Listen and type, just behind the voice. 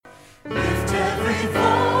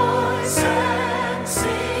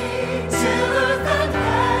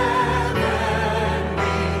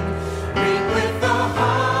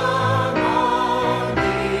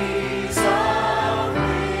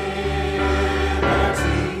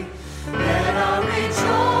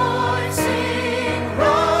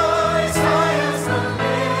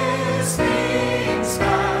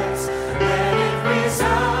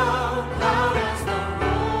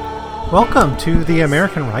Welcome to the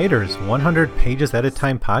American Writers 100 Pages at a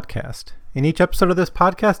Time podcast. In each episode of this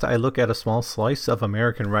podcast, I look at a small slice of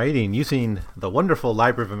American writing using the wonderful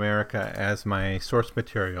Library of America as my source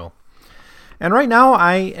material. And right now,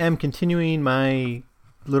 I am continuing my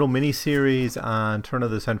little mini-series on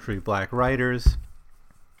turn-of-the-century black writers.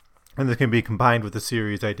 And this can be combined with the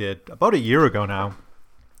series I did about a year ago now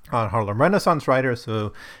on Harlem Renaissance writers.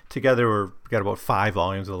 So together we've got about 5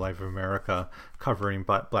 volumes of the Life of America covering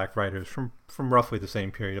black writers from roughly the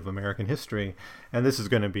same period of American history. And this is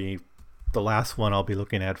going to be the last one I'll be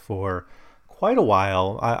looking at for quite a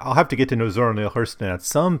while. I'll have to get to know Zora Neale Hurston at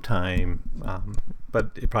some time, but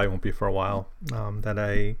it probably won't be for a while that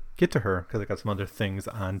I get to her because I got some other things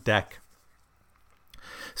on deck.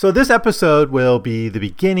 So this episode will be the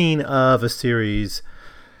beginning of a series,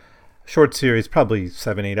 short series, probably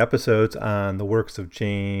 7-8 episodes on the works of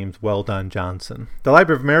James Weldon Johnson. The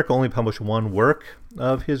Library of America only published one work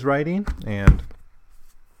of his writing, and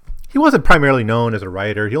he wasn't primarily known as a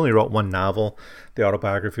writer. He only wrote one novel, The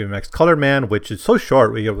Autobiography of an Ex-Colored Man, which is so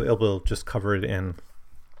short we'll just cover it in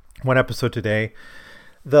one episode today.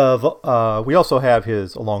 We also have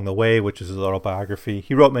his Along the Way, which is his autobiography.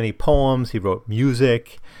 He wrote many poems. He wrote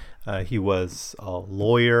music. He was a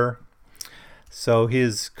lawyer. So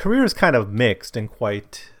his career is kind of mixed and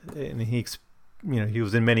he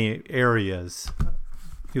was in many areas.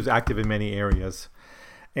 He was active in many areas,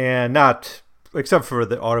 and not, except for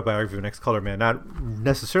the Autobiography of an Ex-Colored Man, not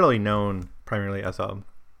necessarily known primarily as a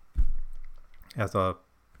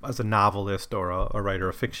novelist or a writer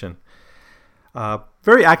of fiction.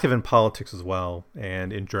 Very active in politics as well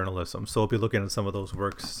and in journalism. So we'll be looking at some of those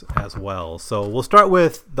works as well. So we'll start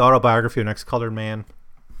with the Autobiography of an Ex-Colored Man,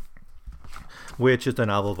 which is a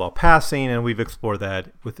novel about passing, and we've explored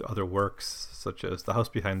that with other works such as The House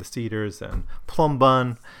Behind the Cedars and Plum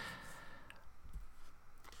Bun.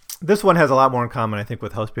 This one has a lot more in common, I think,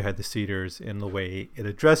 with House Behind the Cedars in the way it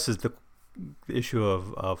addresses the issue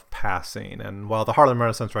of passing. And while the Harlem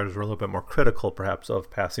Renaissance writers were a little bit more critical, perhaps, of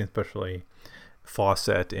passing, especially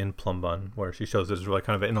Fawcett in Plum Bun, where she shows there's really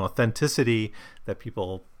kind of an authenticity that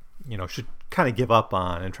people, should kind of give up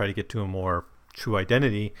on and try to get to a more true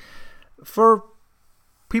identity. For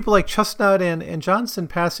people like Chestnut and Johnson,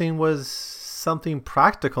 passing was something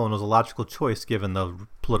practical and was a logical choice given the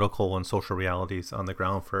political and social realities on the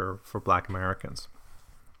ground for black Americans.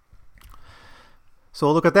 So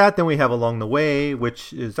we'll look at that. Then we have Along the Way,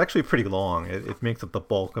 which is actually pretty long. It makes up the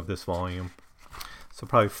bulk of this volume. So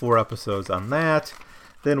probably 4 episodes on that.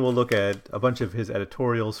 Then we'll look at a bunch of his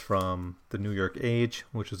editorials from the New York Age,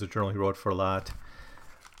 which is a journal he wrote for a lot.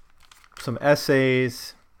 Some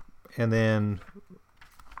essays, and then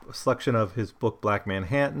a selection of his book Black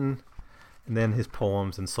Manhattan, and then his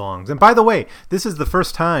poems and songs. And by the way, this is the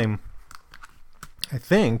first time, I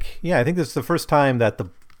think this is the first time that the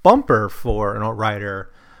bumper for an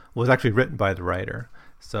writer was actually written by the writer.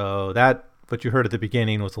 So that, what you heard at the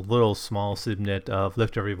beginning, was a little small snippet of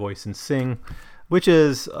Lift Every Voice and Sing, which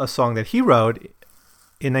is a song that he wrote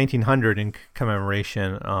in 1900 in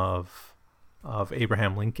commemoration of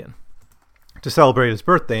Abraham Lincoln, to celebrate his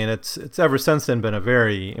birthday. And it's ever since then been a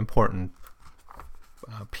very important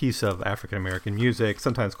piece of African American music,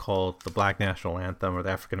 sometimes called the Black National Anthem or the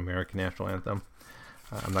African American National Anthem.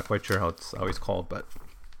 I'm not quite sure how it's always called, but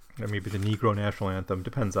maybe the Negro National Anthem.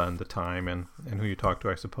 Depends on the time and who you talk to,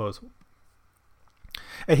 I suppose.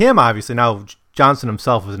 And him, obviously, now Johnson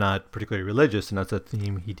himself was not particularly religious, and that's a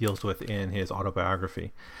theme he deals with in his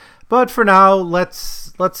autobiography. But for now,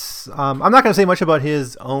 let's. I'm not going to say much about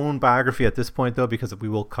his own biography at this point, though, because we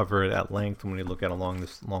will cover it at length when we look at Along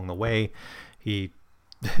the Way. It's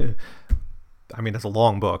a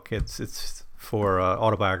long book. It's for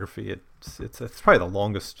autobiography. It's probably the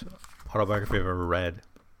longest autobiography I've ever read.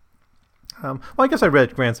 I guess I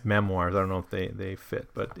read Grant's memoirs. I don't know if they fit,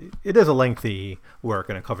 but it is a lengthy work,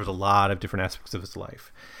 and it covers a lot of different aspects of his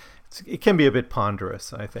life. It can be a bit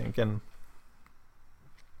ponderous, I think. And,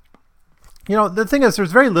 the thing is,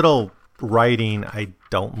 there's very little writing I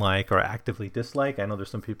don't like or actively dislike. I know there's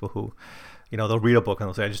some people who, they'll read a book and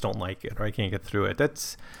they'll say, I just don't like it, or I can't get through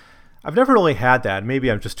it. I've never really had that. Maybe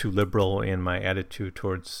I'm just too liberal in my attitude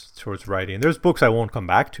towards writing. There's books I won't come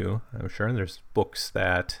back to, I'm sure, and there's books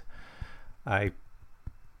that I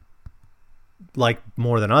like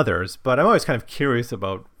more than others, but I'm always kind of curious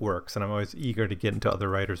about works, and I'm always eager to get into other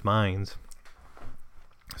writers' minds.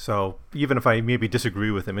 So even if I maybe disagree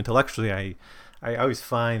with them intellectually, I always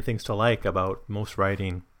find things to like about most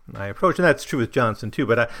writing I approach, and that's true with Johnson too.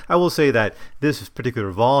 But I will say that this particular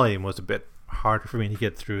volume was a bit harder for me to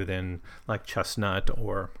get through than like Chestnut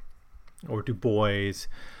or Du Bois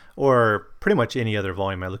or pretty much any other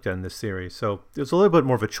volume I looked at in this series. So it was a little bit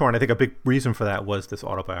more of a chore, and I think a big reason for that was this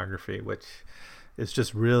autobiography, which is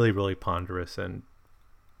just really, really ponderous, and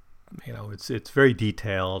it's very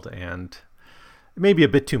detailed and maybe a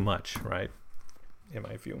bit too much, right, in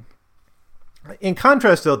my view. In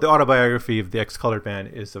contrast, though, the autobiography of the Ex-Colored Man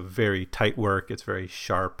is a very tight work. It's very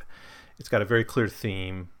sharp. It's got a very clear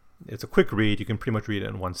theme. It's a quick read. You can pretty much read it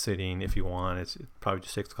in one sitting if you want. It probably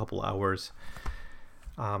just takes a couple hours.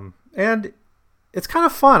 And it's kind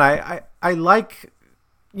of fun. I like,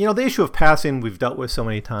 the issue of passing we've dealt with so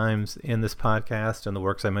many times in this podcast and the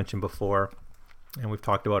works I mentioned before. And we've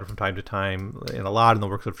talked about it from time to time in a lot in the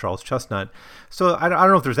works of Charles Chesnutt. So I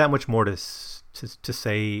don't know if there's that much more to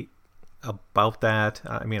say about that.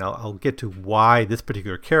 I mean, I'll get to why this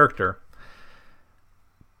particular character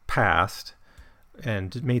passed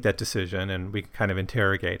and made that decision, and we can kind of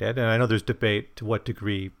interrogate it. And I know there's debate to what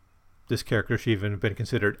degree this character should even have been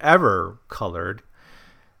considered ever colored,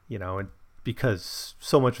 because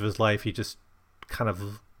so much of his life he just kind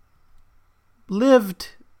of lived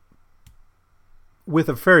with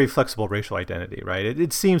a very flexible racial identity, right?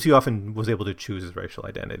 It seems he often was able to choose his racial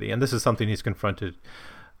identity, and this is something he's confronted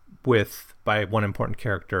with by one important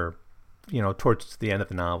character, towards the end of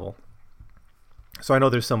the novel. So I know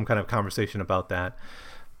there's some kind of conversation about that,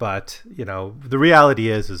 but the reality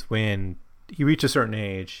is when he reached a certain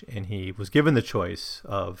age and he was given the choice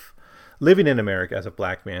of living in America as a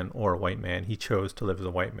black man or a white man, he chose to live as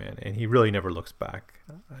a white man, and he really never looks back.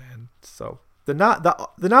 And so the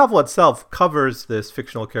novel itself covers this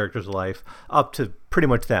fictional character's life up to pretty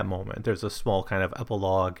much that moment. There's a small kind of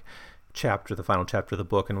epilogue chapter, the final chapter of the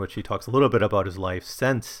book, in which he talks a little bit about his life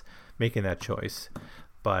since making that choice.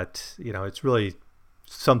 But, it's really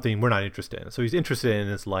something we're not interested in. So he's interested in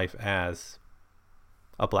his life as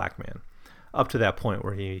a black man up to that point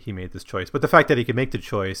where he made this choice. But the fact that he could make the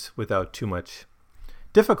choice without too much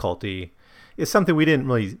difficulty is something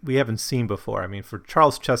we haven't seen before. I mean, for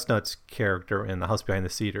Charles Chesnutt's character in The House Behind the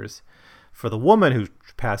Cedars, for the woman who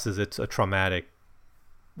passes, it's a traumatic,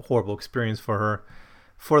 horrible experience for her.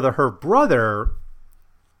 For her brother,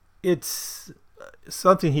 it's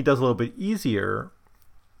something he does a little bit easier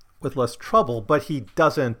with less trouble, but he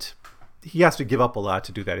has to give up a lot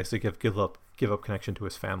to do that. He has to give up connection to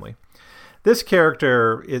his family. This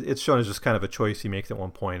character, it's shown as just kind of a choice he makes at one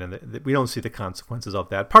point, and we don't see the consequences of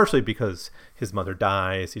that, partially because his mother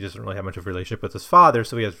dies. He doesn't really have much of a relationship with his father,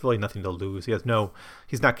 so he has really nothing to lose. He's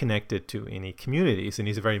not connected to any communities, and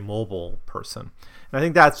he's a very mobile person. And I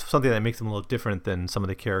think that's something that makes him a little different than some of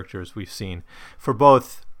the characters we've seen. For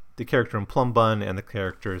both the character in Plum Bun and the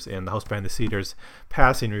characters in The House Behind the Cedars,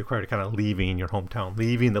 passing required kind of leaving your hometown,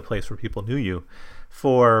 leaving the place where people knew you.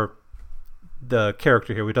 For the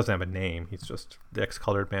character here, who doesn't have a name, he's just the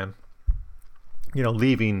Ex-Colored Man,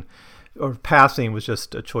 leaving or passing was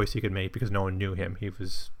just a choice he could make because no one knew him. He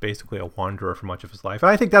was basically a wanderer for much of his life.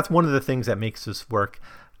 And I think that's one of the things that makes this work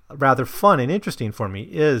rather fun and interesting for me,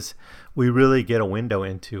 is we really get a window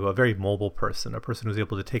into a very mobile person, a person who's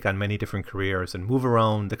able to take on many different careers and move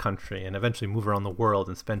around the country and eventually move around the world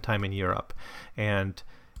and spend time in Europe and,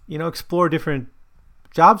 explore different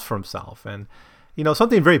jobs for himself. And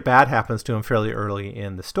something very bad happens to him fairly early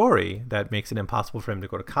in the story that makes it impossible for him to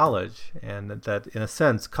go to college, and that, in a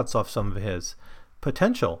sense, cuts off some of his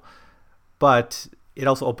potential. But it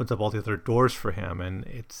also opens up all the other doors for him, and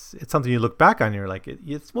it's something you look back on and you're like,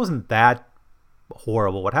 it wasn't that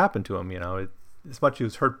horrible what happened to him. As much as he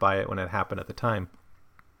was hurt by it when it happened at the time.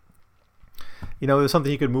 It was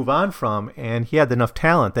something he could move on from, and he had enough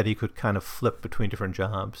talent that he could kind of flip between different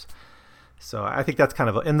jobs. So I think that's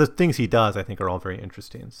and the things he does, I think, are all very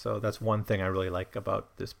interesting. So that's one thing I really like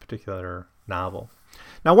about this particular novel.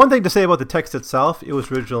 Now, one thing to say about the text itself, it was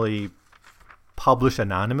originally published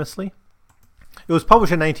anonymously. It was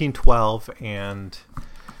published in 1912, and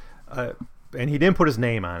he didn't put his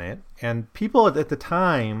name on it. And people at the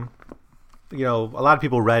time, a lot of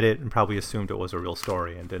people read it and probably assumed it was a real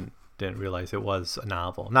story and didn't realize it was a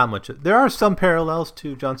novel. Not much. There are some parallels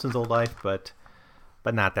to Johnson's old life, but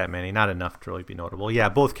not that many, not enough to really be notable. Yeah,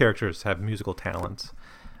 both characters have musical talents,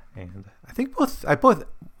 and I think both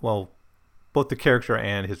the character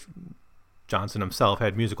and Johnson himself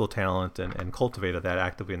had musical talent and cultivated that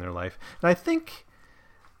actively in their life. And I think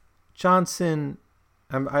Johnson,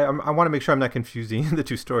 I want to make sure I'm not confusing the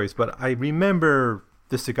two stories, but I remember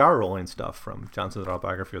the cigar rolling stuff from Johnson's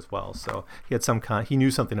autobiography as well. So he had he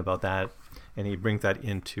knew something about that, and he brings that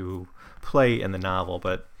into play in the novel.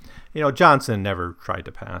 But Johnson never tried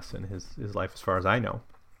to pass in his life, as far as I know.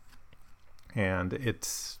 And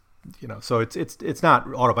it's So it's not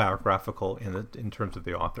autobiographical in terms of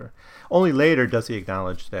the author. Only later does he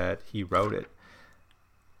acknowledge that he wrote it.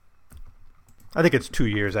 I think it's 2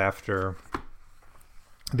 years after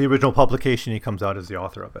the original publication he comes out as the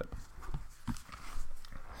author of it.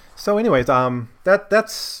 So anyways,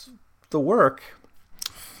 that's the work.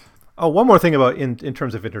 Oh, one more thing about in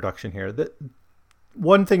terms of introduction here.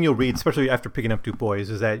 One thing you'll read, especially after picking up Du Bois,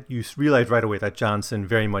 is that you realize right away that Johnson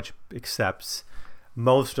very much accepts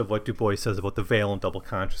most of what Du Bois says about the veil and double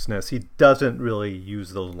consciousness. He doesn't really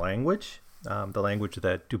use the language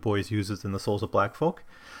that Du Bois uses in The Souls of Black Folk.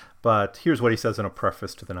 But here's what he says in a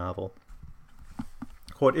preface to the novel.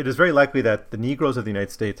 Quote, "It is very likely that the Negroes of the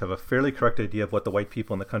United States have a fairly correct idea of what the white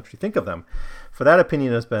people in the country think of them. For that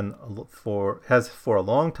opinion has for a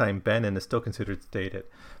long time been and is still considered stated.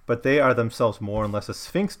 But they are themselves more and less a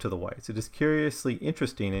sphinx to the whites. It is curiously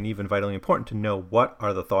interesting and even vitally important to know what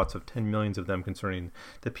are the thoughts of 10 millions of them concerning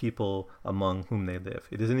the people among whom they live.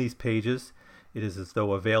 It is in these pages. It is as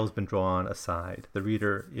though a veil has been drawn aside. The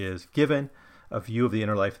reader is given a view of the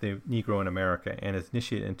inner life of the Negro in America and is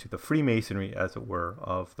initiated into the Freemasonry, as it were,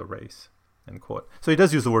 of the race." End quote. So he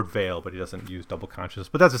does use the word veil, but he doesn't use double consciousness.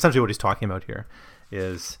 But that's essentially what he's talking about here,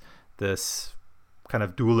 is this kind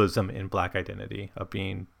of dualism in black identity of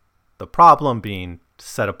being the problem, being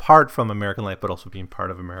set apart from American life, but also being part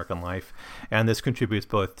of American life. And this contributes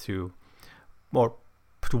both to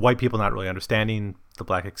white people not really understanding the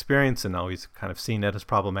black experience and always kind of seeing it as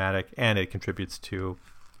problematic, and it contributes to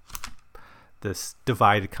this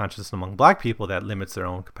divided consciousness among black people that limits their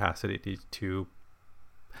own capacity to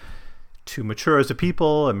mature as a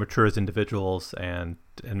people and mature as individuals and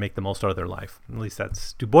make the most out of their life. At least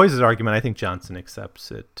that's Du Bois's argument. I think Johnson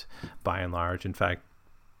accepts it by and large. In fact,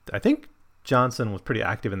 I think Johnson was pretty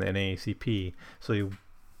active in the NAACP, so he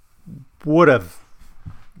would have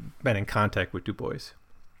been in contact with Du Bois.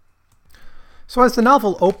 So as the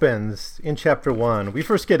novel opens in chapter 1, we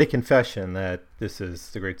first get a confession that this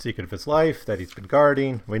is the great secret of his life that he's been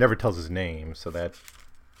guarding. Well, he never tells his name, so that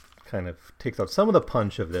kind of takes out some of the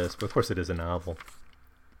punch of this, but of course it is a novel.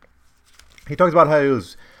 He talks about how he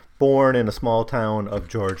was born in a small town of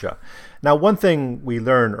Georgia. Now, one thing we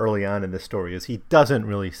learn early on in this story is he doesn't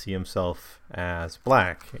really see himself as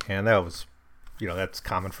black, and that was that's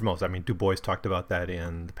common for most. I mean, Du Bois talked about that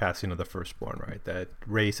in The Passing of the Firstborn, right? That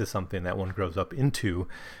race is something that one grows up into,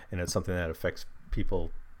 and it's something that affects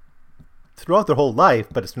people throughout their whole life,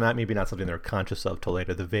 but it's maybe not something they're conscious of till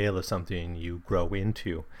later. The veil is something you grow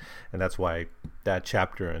into, and that's why that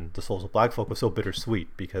chapter in The Souls of Black Folk was so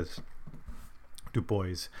bittersweet, because Du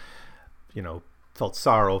Bois, felt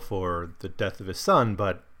sorrow for the death of his son,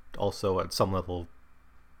 but also at some level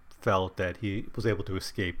felt that he was able to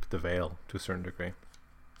escape the veil to a certain degree.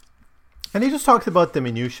 And he just talks about the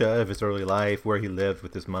minutiae of his early life, where he lived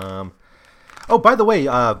with his mom. Oh, by the way,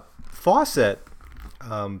 Fawcett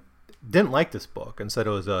didn't like this book and said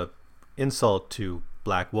it was a insult to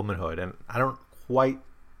black womanhood. And I don't quite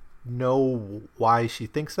know why she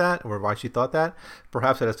thinks that or why she thought that.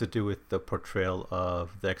 Perhaps it has to do with the portrayal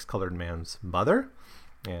of the ex-colored man's mother.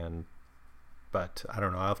 But I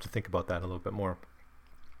don't know. I'll have to think about that a little bit more.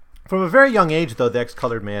 From a very young age, though, the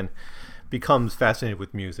ex-colored man becomes fascinated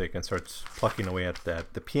with music and starts plucking away at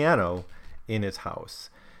the piano in his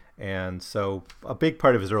house. And so a big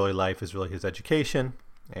part of his early life is really his education.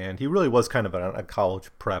 And he really was kind of on a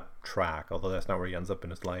college prep track, although that's not where he ends up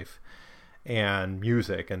in his life. And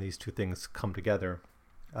music, and these two things come together.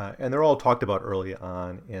 And they're all talked about early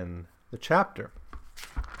on in the chapter,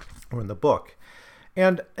 or in the book.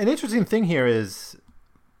 And an interesting thing here is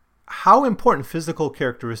how important physical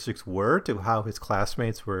characteristics were to how his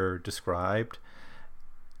classmates were described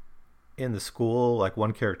in the school. Like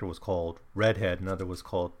one character was called Redhead, another was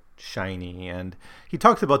called Shiny, and he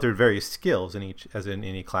talks about their various skills in each, as in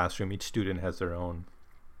any classroom. Each student has their own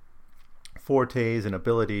fortes and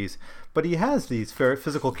abilities, but he has these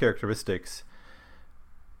physical characteristics,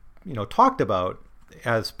 talked about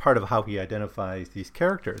as part of how he identifies these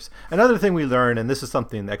characters. Another thing we learn, and this is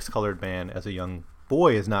something the ex-colored man as a young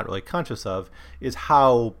boy is not really conscious of, is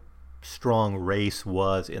how strong race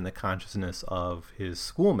was in the consciousness of his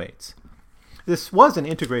schoolmates. This was an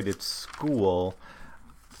integrated school.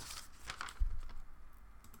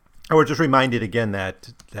 I was just reminded again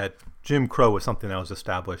that Jim Crow was something that was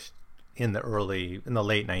established in the late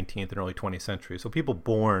 19th and early 20th century. So people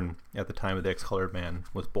born at the time of the ex-colored man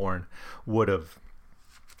was born would have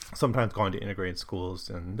sometimes gone to integrated schools,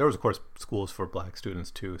 and there was of course schools for black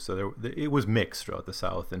students too. So it was mixed throughout the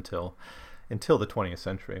South until the 20th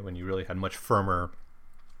century, when you really had much firmer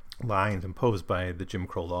lines imposed by the Jim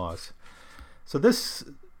Crow laws. So this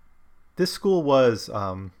school was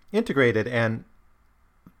integrated. And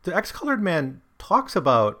the ex-colored man talks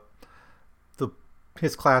about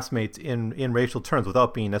his classmates in racial terms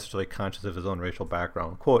without being necessarily conscious of his own racial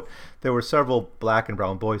background. Quote, "There were several black and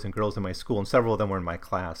brown boys and girls in my school, and several of them were in my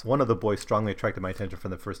class. One of the boys strongly attracted my attention from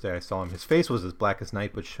the first day I saw him. His face was as black as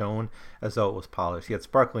night, but shone as though it was polished. He had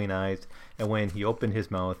sparkling eyes, and when he opened his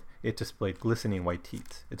mouth, it displayed glistening white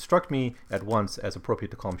teeth. It struck me at once as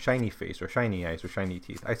appropriate to call him Shiny Face, or Shiny Eyes, or Shiny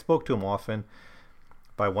Teeth. I spoke to him often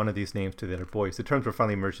by one of these names to the other boys. The terms were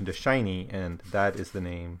finally merged into Shiny, and that is the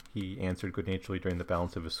name he answered good-naturedly during the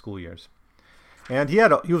balance of his school years." And he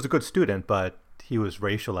was a good student, but he was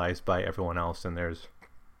racialized by everyone else, and there's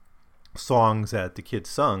songs that the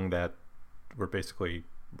kids sung that were basically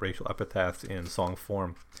racial epithets in song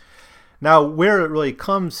form. Now, where it really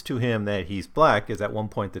comes to him that he's black is at one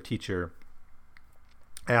point the teacher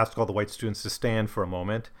asked all the white students to stand for a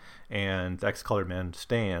moment, and the ex-colored man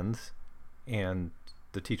stands, and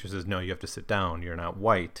the teacher says, "No, you have to sit down. You're not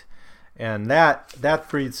white." And that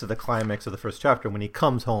breeds to the climax of the first chapter when he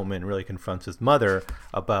comes home and really confronts his mother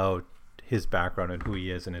about his background and who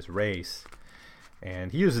he is and his race.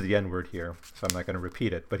 And he uses the N-word here, so I'm not going to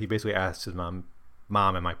repeat it. But he basically asks his mom,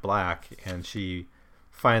 "Am I black?" And she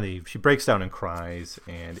breaks down and cries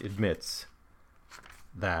and admits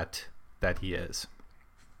that he is.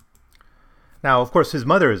 Now, of course, his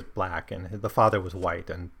mother is black and the father was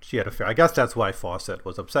white, and she had I guess that's why Fawcett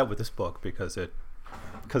was upset with this book, because it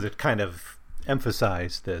kind of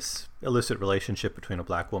emphasized this illicit relationship between a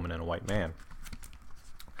black woman and a white man.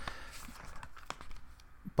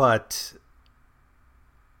 But,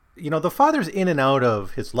 the father's in and out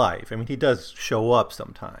of his life. I mean, he does show up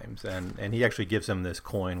sometimes, and he actually gives him this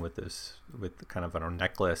coin with kind of a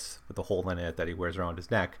necklace with a hole in it that he wears around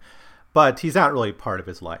his neck. But he's not really part of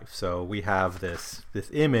his life. So we have this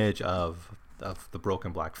image of the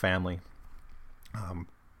broken black family,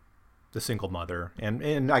 the single mother.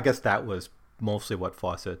 And I guess that was mostly what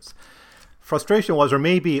Fawcett's frustration was, or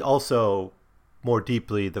maybe also more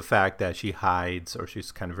deeply the fact that she hides, or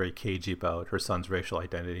she's kind of very cagey about her son's racial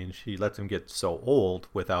identity, and she lets him get so old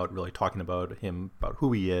without really talking about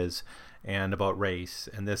who he is and about race.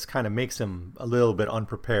 And this kind of makes him a little bit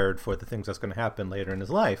unprepared for the things that's going to happen later in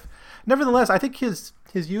his life. Nevertheless, I think his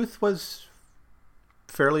youth was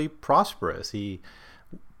fairly prosperous. He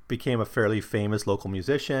became a fairly famous local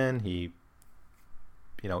musician. He,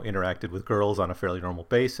 interacted with girls on a fairly normal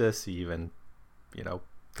basis. He even,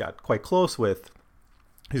 got quite close with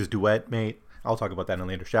his duet mate. I'll talk about that in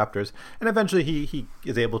later chapters. And eventually he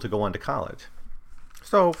is able to go on to college.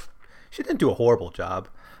 So she didn't do a horrible job,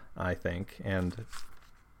 I think. And,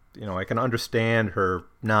 I can understand her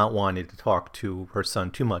not wanting to talk to her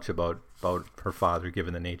son too much about her father,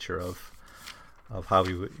 given the nature of how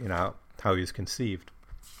he was conceived.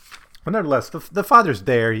 But nevertheless, the father's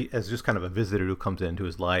there as just kind of a visitor who comes into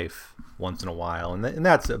his life once in a while. And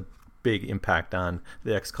that's a big impact on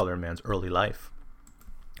the ex-colored man's early life.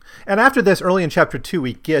 And after this, early in chapter 2,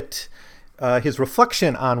 we get his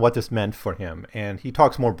reflection on what this meant for him. And he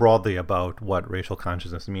talks more broadly about what racial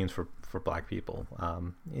consciousness means for black people.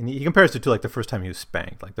 And he compares it to like the first time he was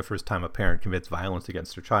spanked, like the first time a parent commits violence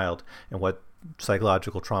against their child, and what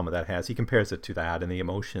psychological trauma that has. He compares it to that and the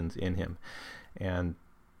emotions in him. And,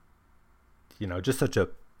 just such a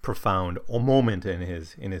profound moment in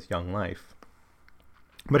his young life.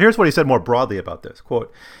 But here's what he said more broadly about this,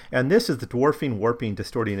 quote, "And this is the dwarfing, warping,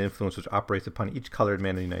 distorting influence which operates upon each colored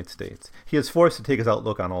man in the United States. He is forced to take his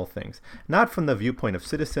outlook on all things, not from the viewpoint of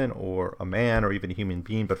citizen or a man or even a human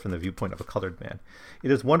being, but from the viewpoint of a colored man.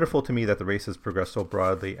 It is wonderful to me that the race has progressed so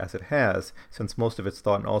broadly as it has, since most of its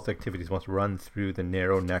thought and all its activities must run through the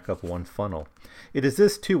narrow neck of one funnel. It is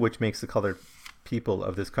this, too, which makes the colored people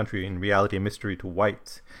of this country in reality a mystery to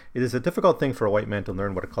whites. It is a difficult thing for a white man to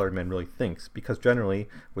learn what a colored man really thinks, because generally,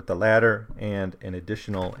 with the latter and an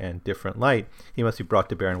additional and different light, he must be brought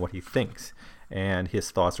to bear on what he thinks, and his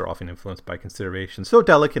thoughts are often influenced by considerations so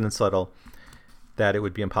delicate and subtle that it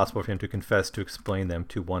would be impossible for him to confess to explain them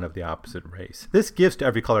to one of the opposite race. This gives to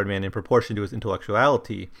every colored man, in proportion to his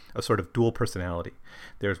intellectuality, a sort of dual personality.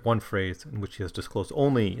 There is one phrase in which he has disclosed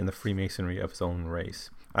only in the Freemasonry of his own race.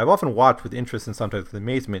 I've often watched with interest and sometimes with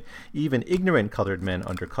amazement even ignorant colored men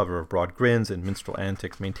under cover of broad grins and minstrel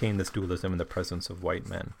antics maintain this dualism in the presence of white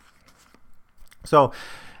men." So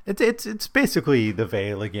it's basically the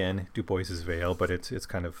veil again, Du Bois's veil, but it's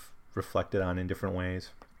kind of reflected on in different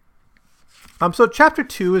ways. So chapter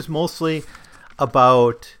 2 is mostly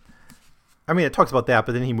about, it talks about that,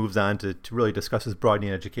 but then he moves on to really discuss his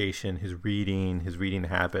broadening education, his reading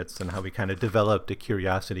habits, and how he kind of developed a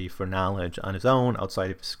curiosity for knowledge on his own, outside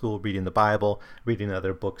of school, reading the Bible, reading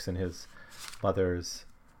other books in his mother's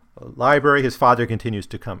library. His father continues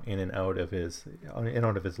to come in and out of his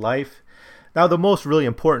life. Now, the most really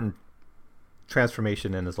important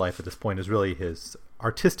transformation in his life at this point is really his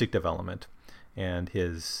artistic development, and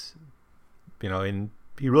his,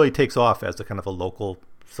 he really takes off as a kind of a local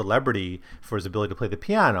celebrity for his ability to play the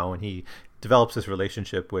piano, and he develops this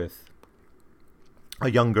relationship with a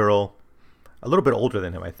young girl, a little bit older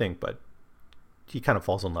than him, I think, but he kind of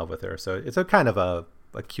falls in love with her. So it's a kind of a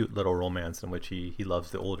cute little romance in which he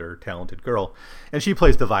loves the older, talented girl, and she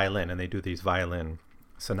plays the violin, and they do these violin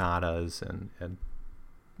sonatas and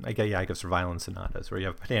I guess violin sonatas where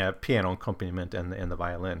you have piano accompaniment and the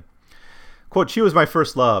violin. Quote, "She was my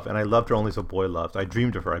first love, and I loved her only as a boy loved. I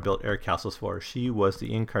dreamed of her. I built air castles for her. She was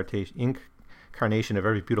the incarnation of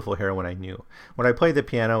every beautiful heroine I knew. When I played the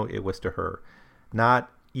piano, it was to her.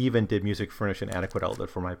 Not even did music furnish an adequate outlet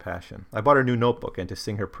for my passion. I bought her a new notebook, and to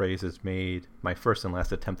sing her praises made my first and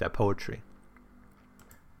last attempt at poetry."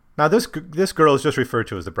 Now, this girl is just referred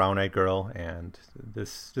to as the brown-eyed girl, and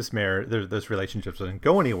this relationship doesn't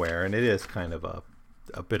go anywhere, and it is kind of a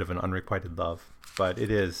bit of an unrequited love, but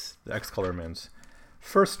it is the ex-colorman's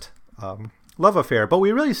first love affair. But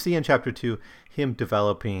we really see in chapter 2 him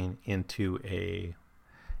developing into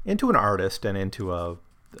an artist and into a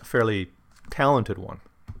fairly talented one.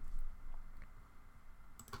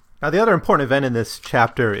 Now, the other important event in this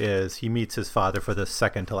chapter is he meets his father for the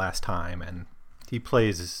second to last time, and he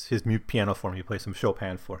plays his piano for him. He plays some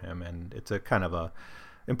Chopin for him, and it's a kind of a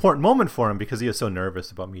important moment for him because he is so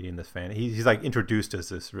nervous about meeting this fan. He's like introduced as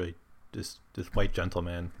this really this white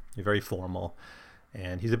gentleman, very formal,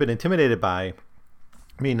 and he's a bit intimidated by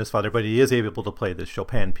meeting his father, but he is able to play this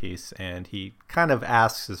Chopin piece, and he kind of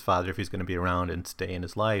asks his father if he's going to be around and stay in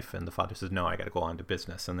his life, and the father says, "No, I got to go on to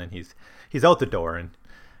business," and then he's out the door, and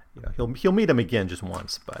he'll meet him again just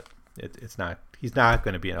once, but he's not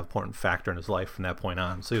going to be an important factor in his life from that point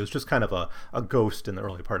on. So he was just kind of a ghost in the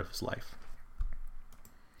early part of his life.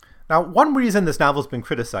 Now, one reason this novel's been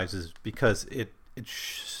criticized is because it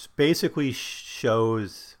basically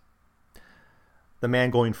shows the man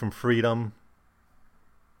going from freedom,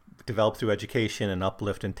 developed through education and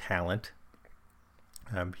uplift and talent.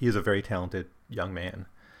 He is a very talented young man.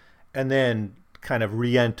 And then kind of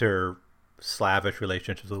re-enter slavish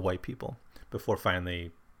relationships with white people before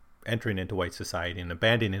finally entering into white society and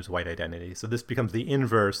abandoning his white identity. So this becomes the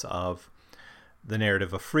inverse of the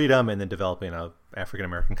narrative of freedom and then developing a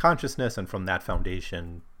African-American consciousness, and from that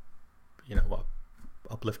foundation,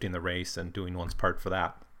 uplifting the race and doing one's part for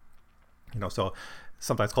that. So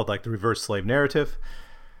sometimes called like the reverse slave narrative.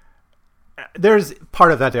 There's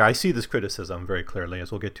part of that there. I see this criticism very clearly,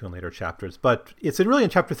 as we'll get to in later chapters, but it's really in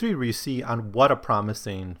chapter 3 where you see on what a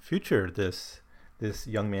promising future this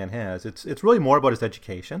young man has. It's really more about his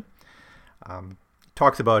education.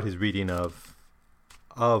 Talks about his reading of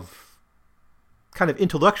kind of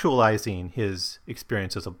intellectualizing his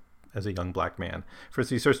experience as a young black man. First,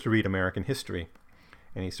 he starts to read American history,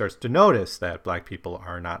 and he starts to notice that black people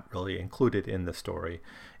are not really included in the story.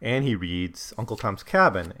 And he reads Uncle Tom's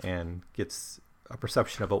Cabin and gets a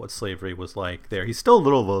perception about what slavery was like there. He's still a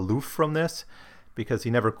little aloof from this because he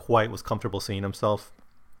never quite was comfortable seeing himself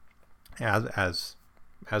as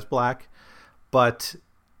black, but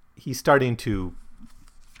he's starting to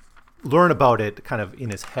learn about it kind of in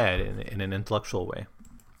his head in an intellectual way.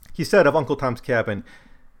 He said of Uncle Tom's Cabin,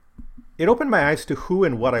 "It opened my eyes to who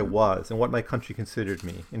and what I was and what my country considered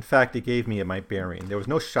me. In fact, it gave me my bearing. There was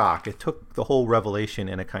no shock. It took the whole revelation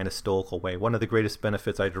in a kind of stoical way. One of the greatest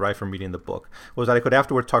benefits I derived from reading the book was that I could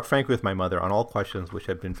afterwards talk frankly with my mother on all questions which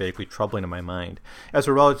had been vaguely troubling in my mind. As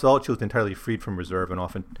a result, she was entirely freed from reserve and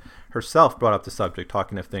often herself brought up the subject,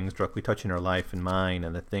 talking of things directly touching her life and mine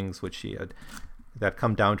and the things which that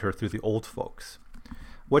come down to her through the old folks.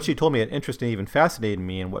 What she told me had interested and even fascinated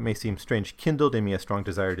me, and what may seem strange kindled in me a strong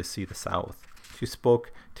desire to see the South. She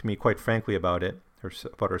spoke to me quite frankly about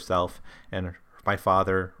about herself and my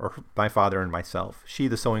father and myself. She,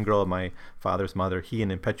 the sewing girl of my father's mother, he,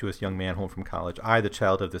 an impetuous young man home from college, I, the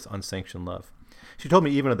child of this unsanctioned love. She told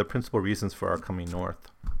me even of the principal reasons for our coming north."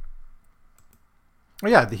 Oh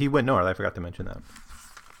yeah, he went north. I forgot to mention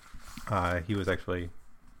that. He was actually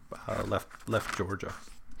left Georgia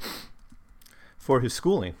for his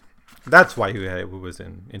schooling. That's why he was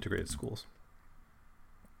in integrated schools.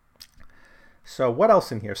 So what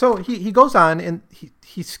else in here? So he goes on and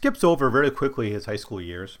he skips over very quickly his high school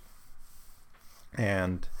years.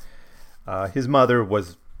 And his mother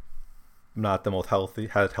was not the most healthy,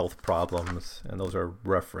 had health problems, and those are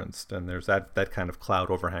referenced. And there's that kind of cloud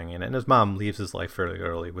overhanging. And his mom leaves his life fairly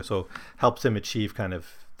early, so helps him achieve kind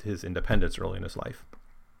of his independence early in his life.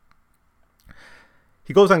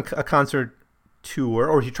 He goes on a concert tour,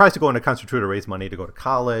 or he tries to go on a concert tour to raise money to go to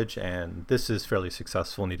college, and this is fairly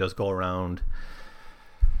successful, and he does go around,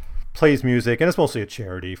 plays music, and it's mostly a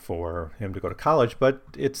charity for him to go to college, but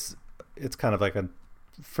it's kind of like a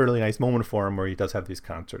fairly nice moment for him where he does have these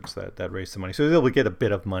concerts that raise some money. So he's able to get a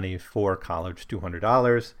bit of money for college,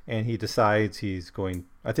 $200, and he decides he's going,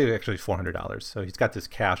 I think actually $400. So he's got this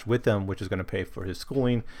cash with him, which is going to pay for his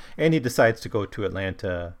schooling, and he decides to go to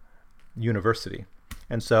Atlanta University.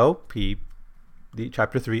 And so the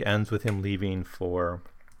chapter 3 ends with him leaving for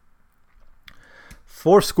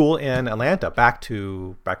school in Atlanta, back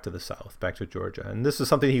to the South, back to Georgia. And this is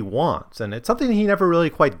something he wants, and it's something he never really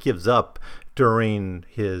quite gives up during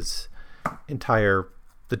his entire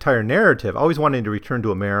narrative, always wanting to return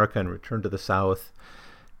to America and return to the South,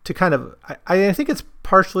 to kind of, I think it's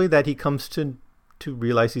partially that he comes to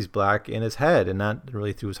realize he's black in his head and not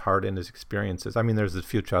really through his heart and his experiences. I mean, there's a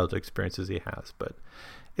few childhood experiences he has, but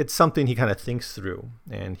it's something he kind of thinks through,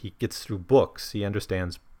 and he gets through books. He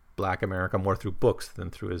understands Black America more through books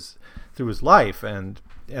than through his life, and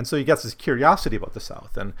so he gets this curiosity about the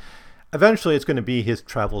South, and eventually it's going to be his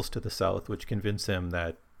travels to the South which convince him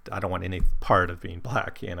that I don't want any part of being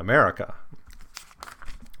black in America,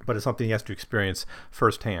 but it's something he has to experience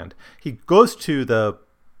firsthand. He goes to the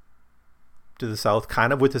South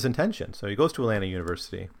kind of with this intention, so he goes to Atlanta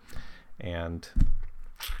University, and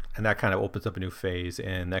that kind of opens up a new phase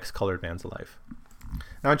in Next Colored Man's life.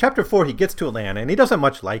 Now in chapter 4, he gets to Atlanta, and he doesn't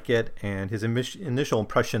much like it, and his initial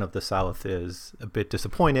impression of the South is a bit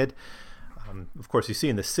disappointed. Of course, he's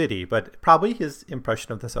seeing the city, but probably his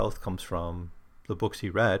impression of the South comes from the books he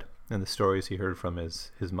read and the stories he heard from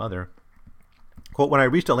his mother. Quote, "When I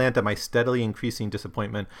reached Atlanta, my steadily increasing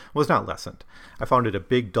disappointment was not lessened. I found it a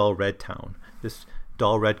big, dull red town. This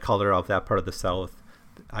dull red color of that part of the South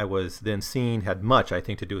I was then seeing had much, I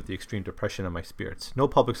think, to do with the extreme depression of my spirits. No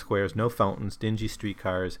public squares, no fountains, dingy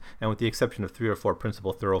streetcars, and with the exception of 3 or 4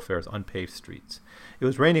 principal thoroughfares, unpaved streets. It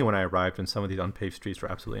was raining when I arrived, and some of these unpaved streets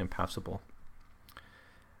were absolutely impassable."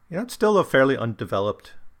 It's still a fairly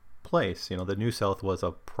undeveloped place. The New South was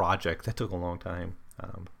a project that took a long time.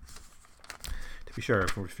 To be sure,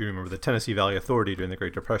 if you remember, the Tennessee Valley Authority during the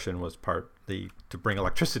Great Depression was partly to bring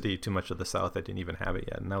electricity to much of the South that didn't even have it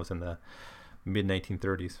yet, and that was in the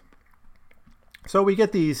mid-1930s. So we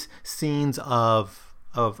get these scenes of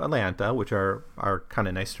Atlanta, which are kind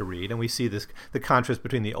of nice to read, and we see the contrast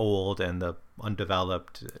between the old and the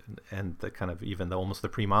undeveloped, and the kind of even almost the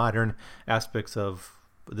pre-modern aspects of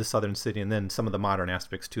the southern city, and then some of the modern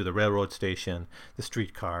aspects too, the railroad station, the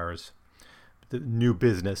streetcars, the new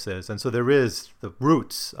businesses. And so there is the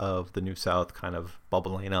roots of the New South kind of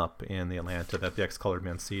bubbling up in the Atlanta that the ex-colored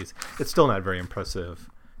man sees. It's still not very impressive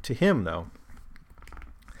to him, though.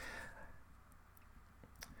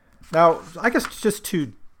 Now, I guess just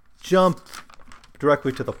to jump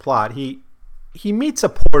directly to the plot, he meets a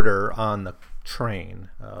porter on the train,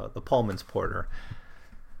 the Pullman's porter.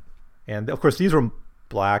 And, of course, these were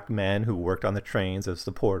black men who worked on the trains as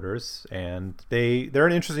the porters, and they're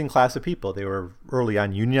an interesting class of people. They were early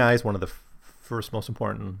on unionized. One of the first most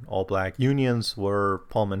important all-black unions were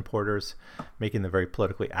Pullman porters, making them very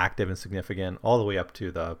politically active and significant, all the way up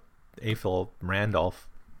to the Athol Randolph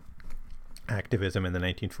activism in the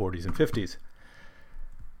 1940s and 50s.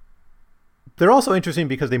 They're also interesting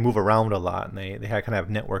because they move around a lot, and they kind of have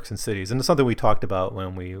networks in cities. And it's something we talked about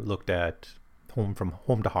when we looked at From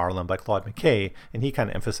Home to Harlem by Claude McKay, and he kind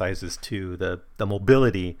of emphasizes too the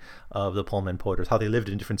mobility of the Pullman porters, how they lived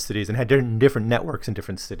in different cities and had different networks in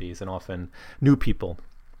different cities, and often knew people.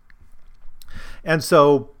 And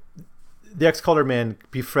so the ex-colored man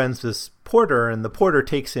befriends this porter, and the porter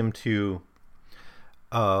takes him to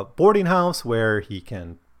a boarding house where he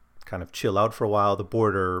can kind of chill out for a while. The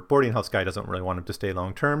boarding house guy doesn't really want him to stay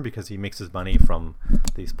long term because he makes his money from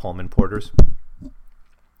these Pullman porters.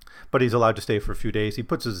 But he's allowed to stay for a few days. He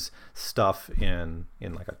puts his stuff in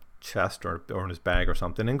like a chest or in his bag or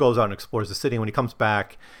something, and goes out and explores the city. When he comes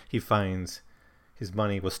back, he finds his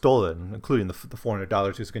money was stolen, including the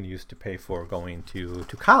 $400 he was going to use to pay for going to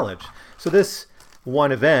college. So this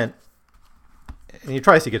one event, and he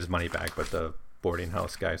tries to get his money back, but the boarding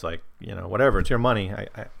house guy's like, whatever, it's your money.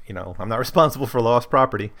 I'm not responsible for lost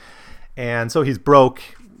property. And so he's broke.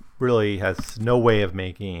 Really has no way of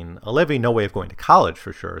making a living, no way of going to college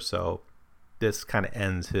for sure. So this kind of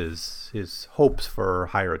ends his hopes for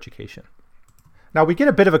higher education. Now we get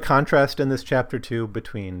a bit of a contrast in this chapter too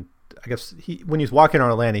between, I guess, when he's walking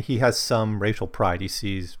around Atlanta, he has some racial pride. He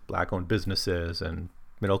sees black-owned businesses and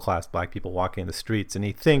middle-class black people walking the streets, and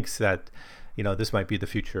he thinks that this might be the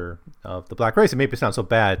future of the black race. It maybe it's not so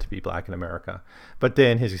bad to be black in America. But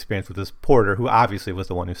then his experience with this Porter, who obviously was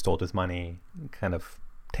the one who stole his money, kind of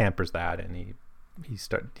tampers that, and he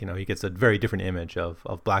gets a very different image of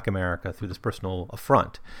black America through this personal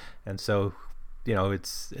affront. And so,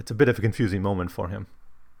 it's a bit of a confusing moment for him.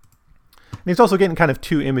 And he's also getting kind of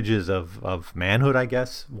two images of manhood, I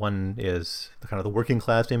guess. One is the working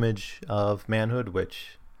class image of manhood,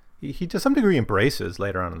 which he to some degree embraces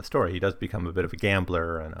later on in the story. He does become a bit of a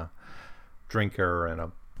gambler and a drinker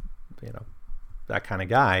and that kind of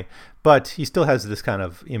guy. But he still has this kind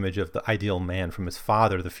of image of the ideal man from his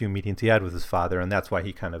father, the few meetings he had with his father, and that's why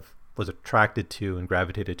he kind of was attracted to and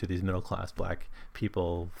gravitated to these middle class black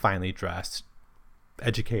people, finely dressed,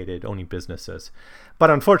 educated, owning businesses. But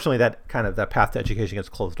unfortunately that path to education gets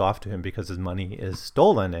closed off to him because his money is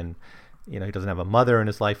stolen, and he doesn't have a mother in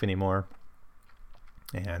his life anymore,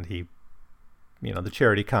 and he the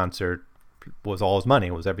charity concert was all his money,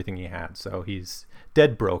 was everything he had, so he's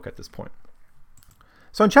dead broke at this point.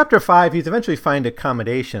 So in chapter 5 he's eventually find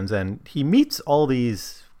accommodations, and he meets all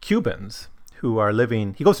these Cubans who are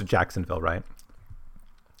living. He goes to Jacksonville, right?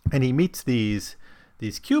 And he meets these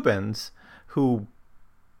Cubans who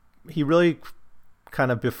he really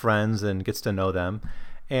kind of befriends and gets to know them,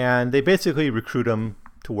 and they basically recruit him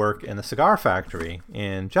to work in a cigar factory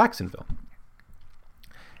in Jacksonville.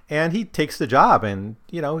 And he takes the job, and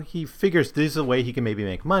he figures this is a way he can maybe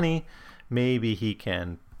make money, maybe he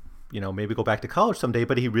can maybe go back to college someday,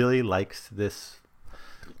 but he really likes this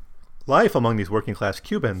life among these working class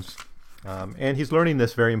Cubans. And he's learning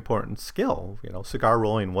this very important skill. Cigar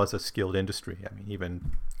rolling was a skilled industry. I mean,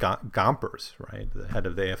 even Gompers, right, the head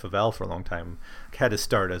of the AFL for a long time, had to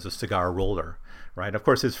start as a cigar roller, right? Of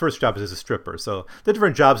course, his first job is as a stripper. So the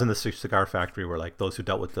different jobs in the cigar factory were like those who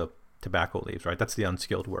dealt with the tobacco leaves, right? That's the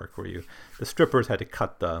unskilled work where the strippers had to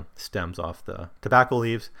cut the stems off the tobacco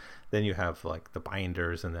leaves. Then you have like the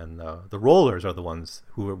binders, and then the rollers are the ones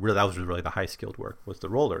who were really, that was really the high skilled work, was the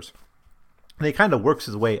rollers. And he kind of works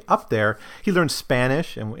his way up there. He learns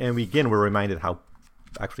Spanish, and we're reminded how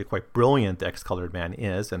actually quite brilliant the ex-colored man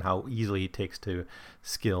is, and how easily he takes to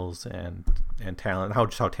skills and talent, how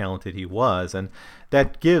talented he was. And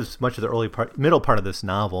that gives much of the middle part of this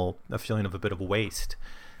novel a feeling of a bit of waste.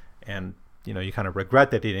 And, you kind of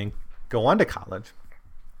regret that he didn't go on to college.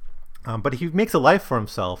 But he makes a life for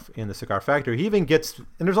himself in the cigar factory. He even gets,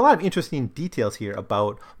 and there's a lot of interesting details here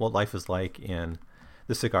about what life is like in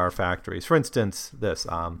the cigar factories. For instance, this,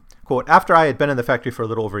 quote, "After I had been in the factory for a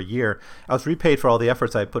little over a year, I was repaid for all the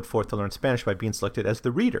efforts I had put forth to learn Spanish by being selected as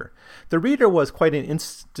the reader. The reader was quite an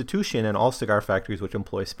institution in all cigar factories which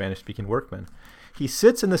employ Spanish-speaking workmen. He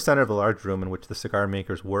sits in the center of a large room in which the cigar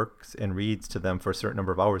makers works and reads to them for a certain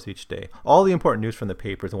number of hours each day. All the important news from the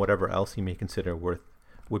papers and whatever else he may consider would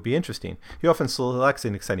be interesting. He often selects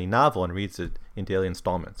an exciting novel and reads it in daily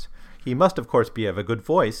installments. He must, of course, have a good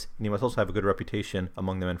voice, and he must also have a good reputation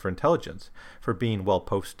among the men for intelligence, for being well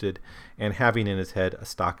posted, and having in his head a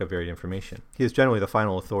stock of varied information. He is generally the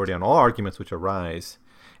final authority on all arguments which arise,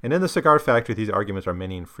 and in the cigar factory these arguments are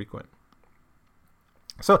many and frequent."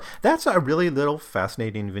 So that's a really little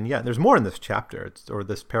fascinating vignette. There's more in this chapter, or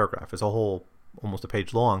this paragraph. It's a whole, almost a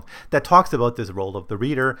page long, that talks about this role of the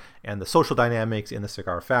reader and the social dynamics in the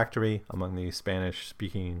cigar factory among the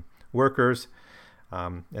Spanish-speaking workers.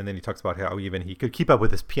 And then he talks about how even he could keep up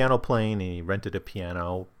with his piano playing, and he rented a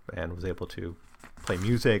piano and was able to play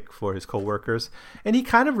music for his co-workers. And he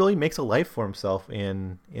kind of really makes a life for himself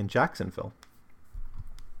in Jacksonville.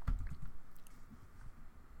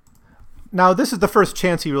 Now, this is the first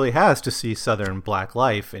chance he really has to see Southern black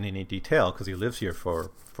life in any detail, because he lives here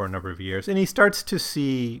for a number of years. And he starts to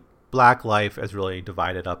see black life as really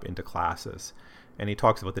divided up into classes. And he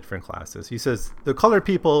talks about the different classes. He says the colored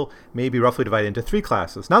people may be roughly divided into 3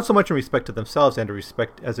 classes, not so much in respect to themselves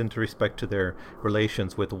as in respect to their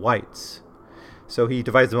relations with whites. So he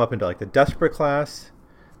divides them up into like the desperate class,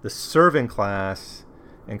 the servant class,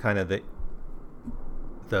 and kind of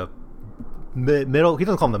the middle. He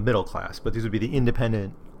doesn't call them the middle class, but these would be the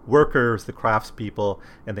independent workers, the craftspeople,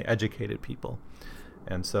 and the educated people.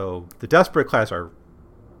 And so the desperate class are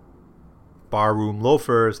barroom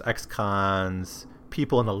loafers, ex-cons,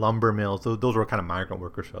 people in the lumber mills. Those were kind of migrant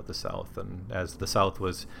workers throughout the South. And as the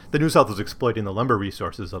New South was exploiting the lumber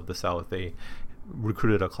resources of the South, they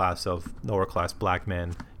recruited a class of lower class black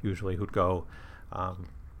men, usually, who'd go,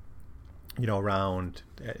 around,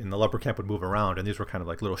 and the lumber camp would move around. And these were kind of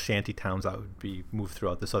like little shanty towns that would be moved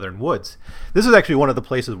throughout the southern woods. This is actually one of the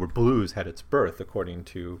places where blues had its birth, according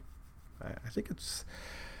to, I think it's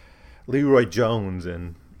Leroy Jones,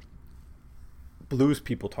 and Blues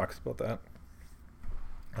People talks about that.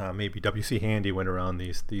 Maybe W.C. Handy went around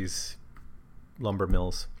these lumber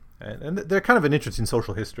mills, and they're kind of an interesting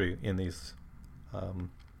social history in these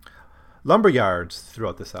lumber yards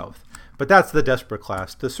throughout the South. But that's the desperate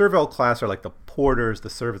class. The servile class are like the porters, the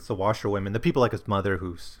servants, the washerwomen, the people like his mother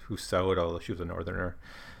who sewed, although she was a northerner.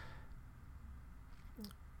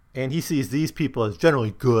 And he sees these people as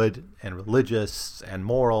generally good and religious and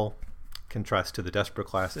moral, contrast to the desperate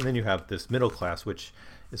class. And then you have this middle class, which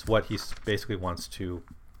is what he basically wants to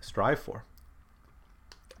strive for.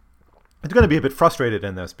 He's going to be a bit frustrated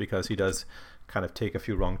in this because he does kind of take a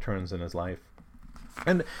few wrong turns in his life.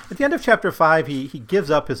 And at the end of chapter 5, he gives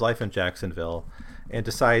up his life in Jacksonville and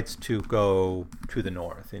decides to go to the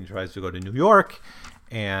north. And he tries to go to New York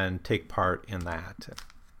and take part in that.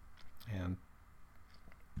 And,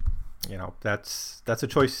 you know, that's a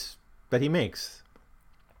choice that he makes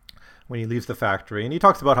when he leaves the factory. And he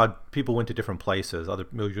talks about how people went to different places, other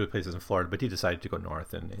places in Florida, but he decided to go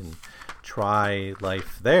north and try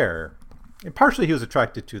life there. And partially he was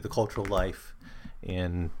attracted to the cultural life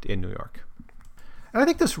in New York. And I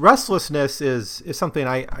think this restlessness is something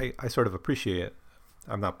I sort of appreciate.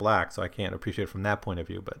 I'm not black, so I can't appreciate it from that point of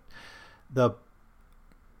view. But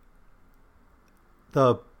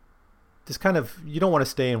this kind of, you don't want to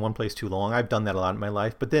stay in one place too long. I've done that a lot in my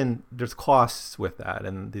life. But then there's costs with that,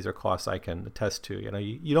 and these are costs I can attest to. You know,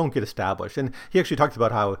 you don't get established. And he actually talked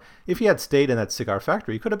about how if he had stayed in that cigar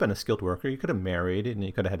factory, he could have been a skilled worker. He could have married, and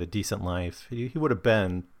he could have had a decent life. He would have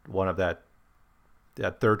been one of that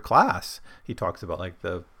third class he talks about, like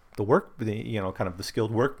the work, kind of the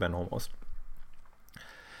skilled workmen almost.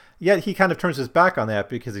 Yet he kind of turns his back on that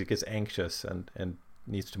because he gets anxious and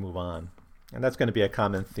needs to move on. And that's going to be a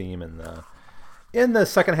common theme in the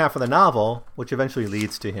second half of the novel, which eventually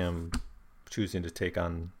leads to him choosing to take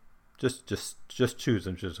on just choose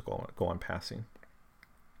and just go on passing.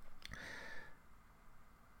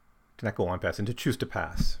 To not go on passing, to choose to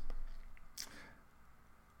pass.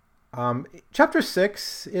 Chapter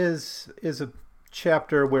 6 is a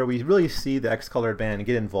chapter where we really see the X-Colored Band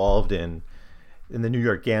get involved in the New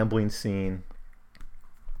York gambling scene.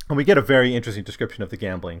 And we get a very interesting description of the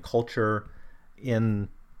gambling culture in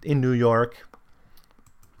New York.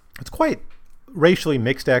 It's quite racially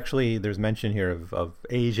mixed, actually. There's mention here of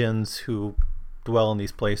Asians who dwell in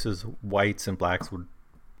these places. Whites and blacks would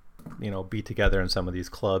be together in some of these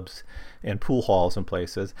clubs and pool halls and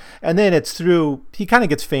places. And then it's through, he kind of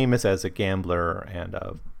gets famous as a gambler and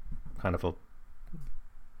a kind of a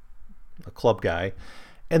club guy.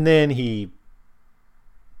 And then he,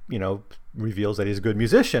 reveals that he's a good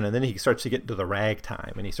musician. And then he starts to get into the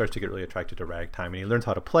ragtime, and he starts to get really attracted to ragtime, and he learns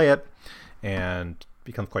how to play it and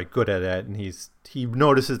becomes quite good at it. And he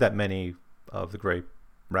notices that many of the great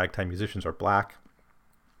ragtime musicians are black.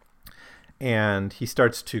 And he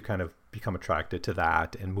starts to kind of become attracted to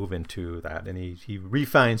that and move into that. And he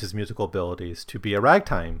refines his musical abilities to be a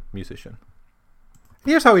ragtime musician.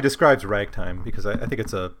 Here's how he describes ragtime, because I think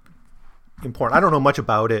it's important. I don't know much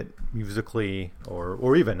about it musically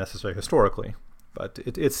or even necessarily historically, but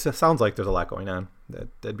it sounds like there's a lot going on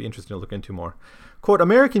that'd be interesting to look into more. Quote,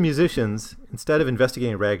 American musicians, instead of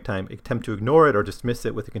investigating ragtime, attempt to ignore it or dismiss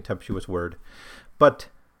it with a contemptuous word. But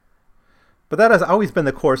that has always been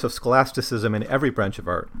the course of scholasticism in every branch of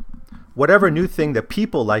art. Whatever new thing that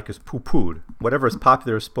people like is poo-pooed. Whatever is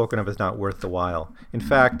popular is spoken of as not worth the while. In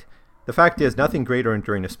fact, the fact is, nothing great or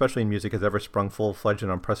enduring, especially in music, has ever sprung full-fledged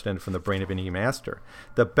and unprecedented from the brain of any master.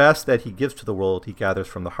 The best that he gives to the world he gathers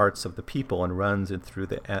from the hearts of the people and runs it through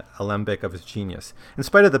the alembic of his genius. In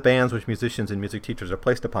spite of the bans which musicians and music teachers are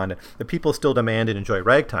placed upon it, the people still demand and enjoy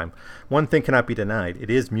ragtime. One thing cannot be denied. It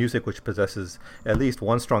is music which possesses at least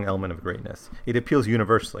one strong element of greatness. It appeals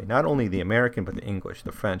universally. Not only the American, but the English,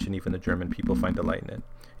 the French, and even the German people find delight in it.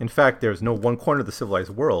 In fact, there is no one corner of the civilized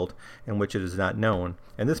world in which it is not known,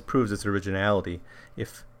 and this proves its originality.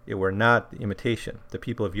 If it were not imitation, the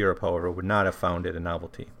people of Europe, however, would not have found it a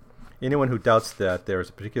novelty. Anyone who doubts that there is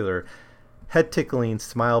a particular head-tickling,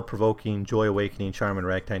 smile-provoking, joy-awakening charm in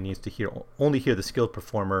ragtime needs to only hear the skilled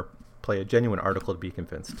performer play a genuine article to be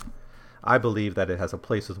convinced. I believe that it has a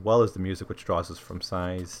place as well as the music which draws us from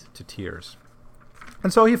sighs to tears.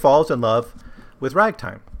 And so he falls in love with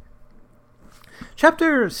ragtime.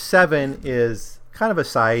 Chapter 7 is kind of a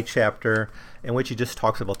side chapter in which he just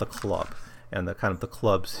talks about the club and the kind of the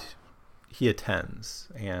clubs he attends.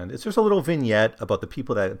 And it's just a little vignette about the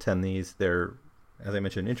people that attend these. They're, as I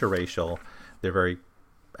mentioned, interracial. They're very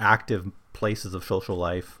active places of social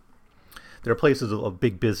life. They're places of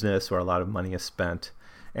big business where a lot of money is spent.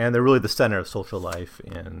 And they're really the center of social life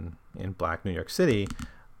in Black New York City.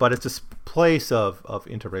 But it's a place of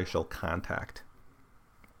interracial contact.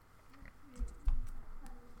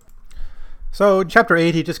 So, chapter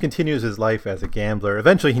 8, he just continues his life as a gambler.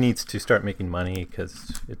 Eventually, he needs to start making money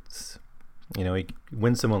because it's, he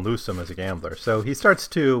wins some and lose some as a gambler. So, he starts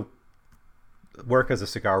to work as a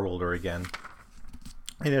cigar roller again.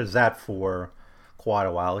 And it is that for quite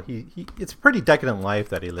a while. It's a pretty decadent life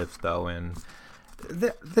that he lives, though. And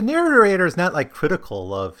the narrator is not like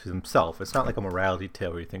critical of himself. It's not like a morality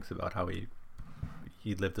tale where he thinks about how he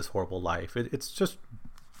lived this horrible life. It's just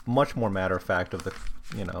much more matter of fact of the,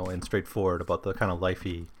 and straightforward about the kind of life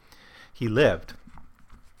he lived.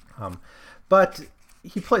 But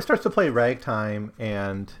he starts to play ragtime,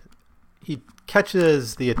 and he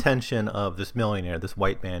catches the attention of this millionaire, this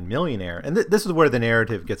white man millionaire. And this is where the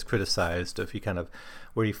narrative gets criticized,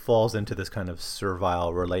 where he falls into this kind of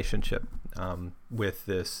servile relationship with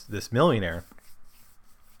this millionaire.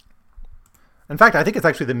 In fact, I think it's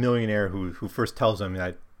actually the millionaire who first tells him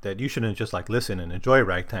that you shouldn't just like listen and enjoy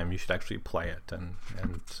ragtime, you should actually play it. And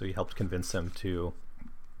so he helps convince him to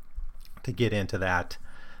get into that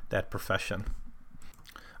profession.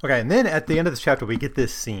 Okay, and then at the end of this chapter, we get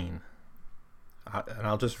this scene. And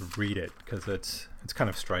I'll just read it because it's kind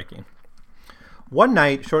of striking. One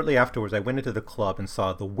night, shortly afterwards, I went into the club and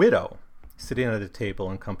saw the widow sitting at a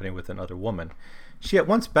table in company with another woman. She at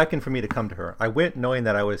once beckoned for me to come to her. I went, knowing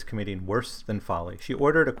that I was committing worse than folly. She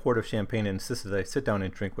ordered a quart of champagne and insisted that I sit down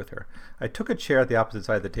and drink with her. I took a chair at the opposite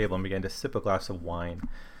side of the table and began to sip a glass of wine.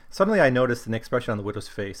 Suddenly I noticed an expression on the widow's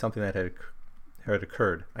face, something that had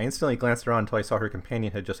occurred. I instantly glanced around until I saw her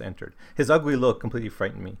companion had just entered. His ugly look completely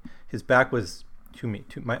frightened me. His back was to me.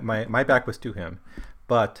 My back was to him,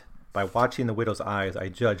 but by watching the widow's eyes, I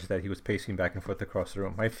judged that he was pacing back and forth across the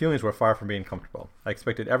room. My feelings were far from being comfortable. I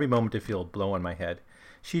expected every moment to feel a blow on my head.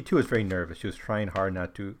 She, too, was very nervous. She was trying hard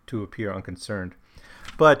not to appear unconcerned,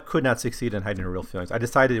 but could not succeed in hiding her real feelings. I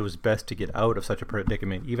decided it was best to get out of such a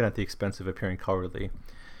predicament, even at the expense of appearing cowardly.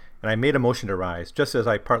 And I made a motion to rise. Just as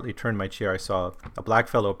I partly turned my chair, I saw a black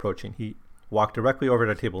fellow approaching. He walked directly over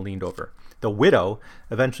to the table, leaned over. The widow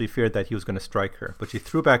eventually feared that he was going to strike her, but she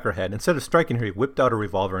threw back her head. Instead of striking her, he whipped out a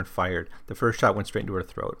revolver and fired. The first shot went straight into her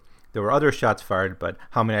throat. There were other shots fired, but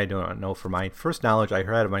how many I do not know. For my first knowledge I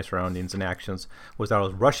had of my surroundings and actions was that I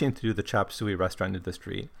was rushing through the chop suey restaurant into the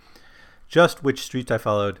street. Just which streets I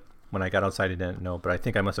followed when I got outside I didn't know, but I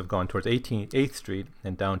think I must have gone towards 8th Street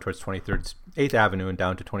and down towards 8th Avenue and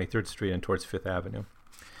down to 23rd Street and towards 5th Avenue.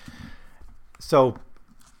 So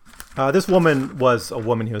this woman was a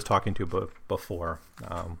woman he was talking to before,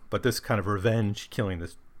 but this kind of revenge killing,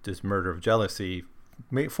 this murder of jealousy,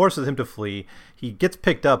 forces him to flee. He gets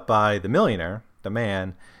picked up by the millionaire, the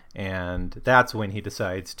man, and that's when he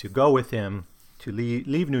decides to go with him, to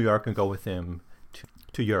leave New York and go with him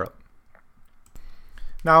to Europe.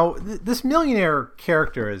 Now, this millionaire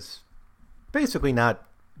character is basically not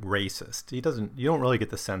racist. You don't really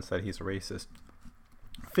get the sense that he's a racist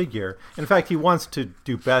figure. In fact, he wants to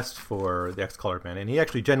do best for the ex-colored man, and he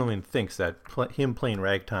actually genuinely thinks that him playing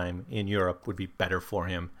ragtime in Europe would be better for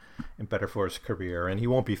him and better for his career, and he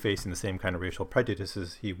won't be facing the same kind of racial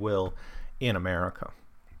prejudices he will in America.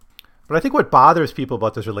 But I think what bothers people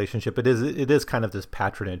about this relationship, it is kind of this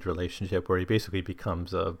patronage relationship where he basically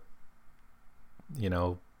becomes a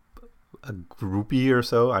groupie or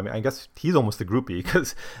so. I mean, I guess he's almost the groupie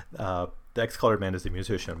because the ex-colored man is the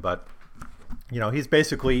musician, but he's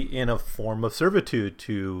basically in a form of servitude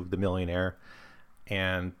to the millionaire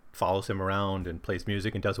and follows him around and plays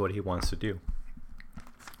music and does what he wants to do.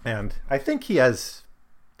 And I think he has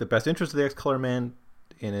the best interest of the ex-colored man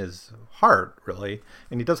in his heart, really.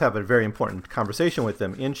 And he does have a very important conversation with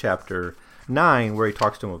him in chapter 9 where he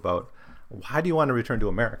talks to him about, why do you want to return to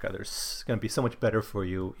America? There's going to be so much better for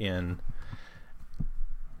you in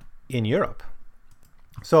Europe.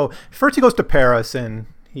 So first he goes to Paris and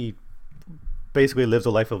he basically lives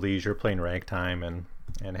a life of leisure, playing ragtime and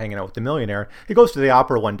hanging out with the millionaire. He goes to the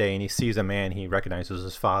opera one day and he sees a man he recognizes as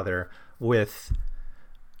his father with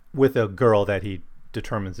a girl that he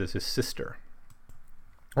determines is his sister,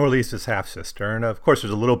 or at least his half-sister. And of course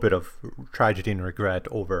there's a little bit of tragedy and regret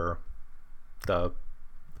over the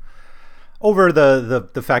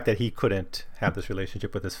fact that he couldn't have this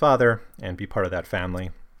relationship with his father and be part of that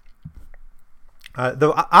family.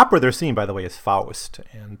 The opera they're seeing, by the way, is Faust,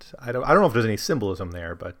 and I don't know if there's any symbolism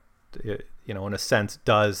there, but in a sense,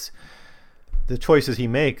 does the choices he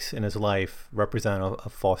makes in his life represent a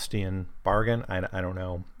Faustian bargain? I don't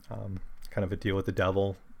know, kind of a deal with the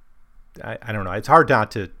devil. I don't know. It's hard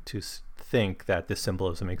not to think that this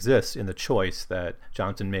symbolism exists in the choice that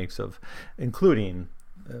Johnson makes of including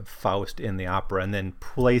Faust in the opera and then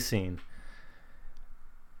placing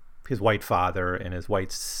his white father and his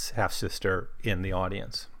white half-sister in the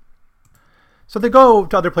audience. So they go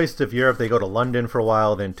to other places of Europe. They go to London for a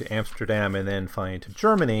while, then to Amsterdam, and then finally to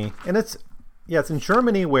Germany. And it's in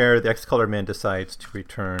Germany where the ex-colored man decides to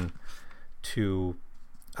return to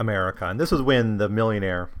America. And this is when the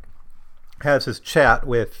millionaire has his chat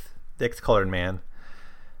with the ex-colored man,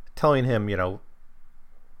 telling him,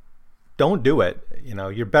 don't do it.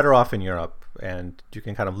 You're better off in Europe, and you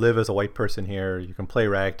can kind of live as a white person here. You can play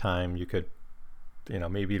ragtime. You could,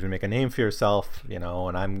 maybe even make a name for yourself. And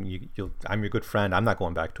I'm your good friend. I'm not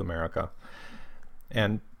going back to America.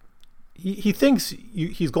 And he thinks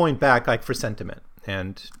he's going back like for sentiment,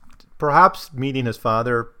 and perhaps meeting his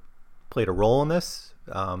father played a role in this.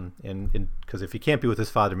 Because if he can't be with his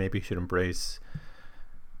father, maybe he should embrace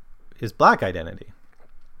his black identity.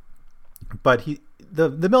 But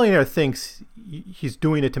the millionaire thinks he's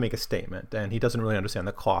doing it to make a statement, and he doesn't really understand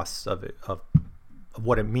the costs of it, of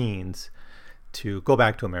what it means to go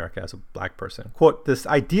back to America as a black person. Quote, "This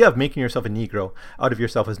idea of making yourself a Negro out of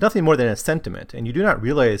yourself is nothing more than a sentiment, and you do not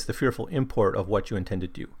realize the fearful import of what you intend to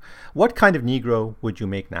do. What kind of Negro would you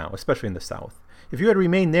make now, especially in the South? If you had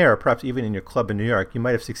remained there, perhaps even in your club in New York, you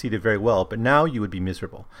might have succeeded very well, but now you would be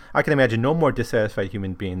miserable. I can imagine no more dissatisfied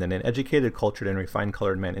human being than an educated, cultured, and refined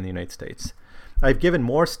colored man in the United States. I have given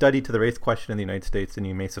more study to the race question in the United States than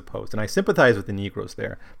you may suppose, and I sympathize with the Negroes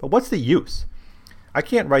there. But what's the use? I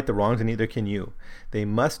can't right the wrongs, and neither can you. They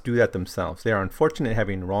must do that themselves. They are unfortunate in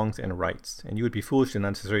having wrongs and rights, and you would be foolish and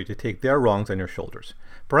unnecessary to take their wrongs on your shoulders.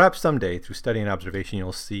 Perhaps someday, through study and observation,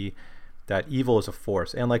 you'll see that evil is a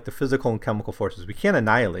force, and like the physical and chemical forces, we can't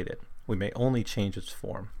annihilate it. We may only change its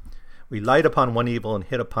form. We light upon one evil and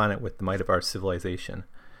hit upon it with the might of our civilization,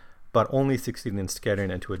 but only succeeding in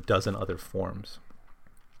scattering it into a dozen other forms."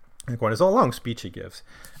 And it's a long speech he gives.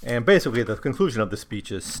 And basically the conclusion of the speech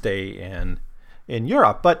is stay in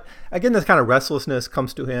Europe. But again, this kind of restlessness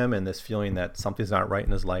comes to him, and this feeling that something's not right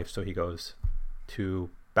in his life, so he goes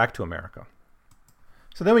back to America.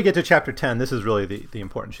 So then we get to chapter 10. This is really the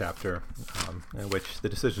important chapter in which the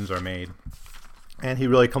decisions are made. And he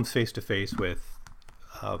really comes face to face with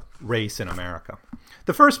race in America.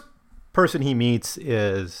 The first person he meets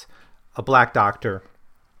is a black doctor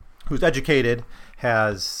who's educated,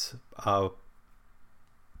 has a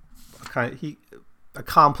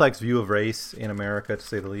complex view of race in America, to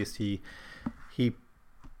say the least. He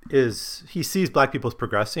sees black people as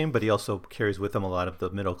progressing, but he also carries with him a lot of the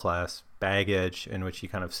middle class baggage, in which he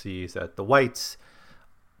kind of sees that the whites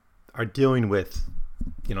are dealing with,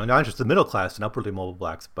 not just the middle class and upwardly mobile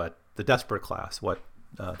blacks, but the desperate class, what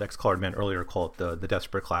the ex-colored man earlier called the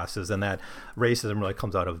desperate classes, and that racism really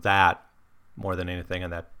comes out of that more than anything,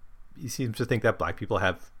 and that he seems to think that black people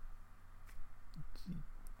have,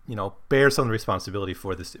 bear some responsibility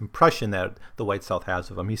for this impression that the white South has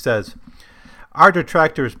of them. He says, "Our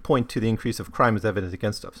detractors point to the increase of crime as evidence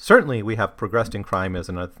against us. Certainly we have progressed in crime as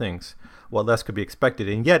in other things. What less could be expected?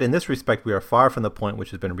 And yet in this respect we are far from the point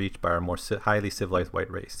which has been reached by our more highly civilized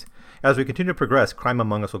white race. As we continue to progress, crime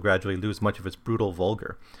among us will gradually lose much of its brutal,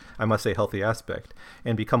 vulgar, I must say healthy aspect,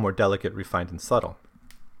 and become more delicate, refined, and subtle."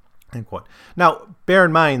 End quote. Now, bear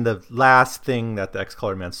in mind, the last thing that the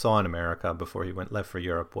ex-colored man saw in America before he left for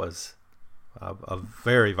Europe was a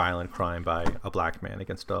very violent crime by a black man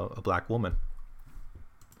against a black woman.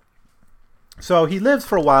 So he lives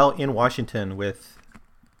for a while in Washington with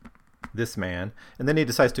this man, and then he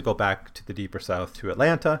decides to go back to the deeper South, to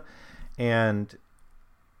Atlanta. And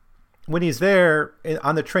when he's there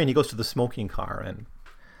on the train, he goes to the smoking car, and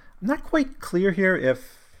I'm not quite clear here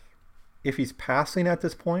if he's passing at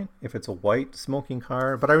this point, if it's a white smoking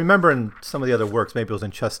car. But I remember in some of the other works, maybe it was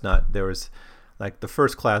in Chestnut, there was like the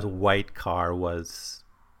first class white car was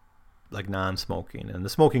like non-smoking, and the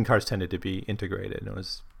smoking cars tended to be integrated.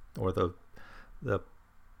 Or the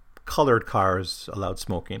colored cars allowed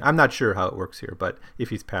smoking. I'm not sure how it works here, but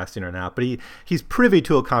if he's passing or not. But he's privy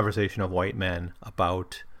to a conversation of white men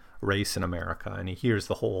about race in America, and he hears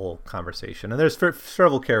the whole conversation. And there's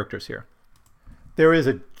several characters here. There is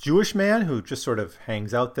a Jewish man who just sort of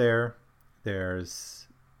hangs out there. There's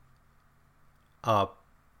a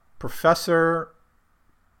professor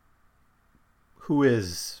who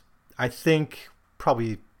is, I think,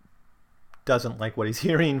 probably doesn't like what he's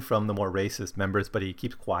hearing from the more racist members, but he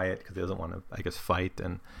keeps quiet because he doesn't want to, I guess, fight.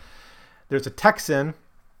 And there's a Texan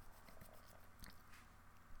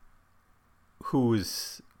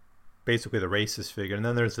who's basically the racist figure. And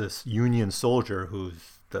then there's this Union soldier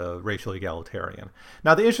who's the racial egalitarian.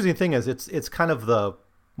 Now, the interesting thing is it's kind of the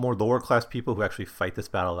more lower class people who actually fight this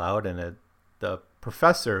battle out, and the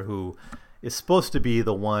professor, who is supposed to be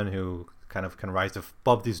the one who kind of can rise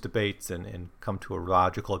above these debates and come to a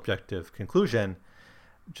logical, objective conclusion,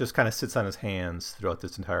 just kind of sits on his hands throughout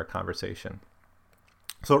this entire conversation.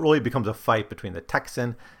 So it really becomes a fight between the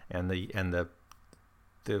Texan and the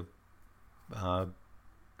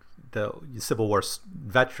Civil War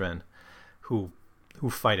veteran who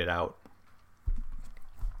fight it out.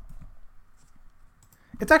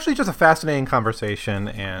 It's actually just a fascinating conversation,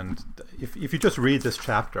 and if you just read this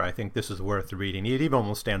chapter, I think this is worth reading. It even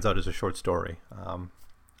almost stands out as a short story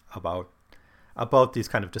about these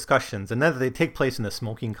kind of discussions, and then they take place in the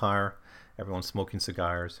smoking car. Everyone's smoking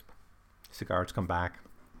cigars. Cigars come back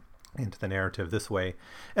into the narrative this way,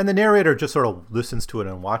 and the narrator just sort of listens to it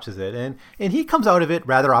and watches it, and he comes out of it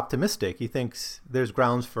rather optimistic. He thinks there's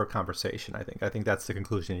grounds for a conversation. I think that's the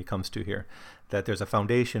conclusion he comes to here, that there's a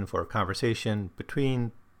foundation for a conversation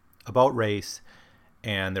about race,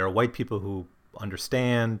 and there are white people who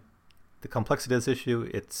understand the complexity of this issue.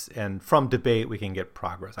 And from debate we can get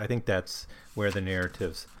progress. I think that's where the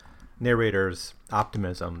narrator's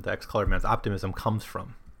optimism, the ex-colored man's optimism, comes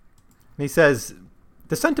from. And he says,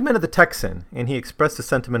 "The sentiment of the Texan," and he expressed the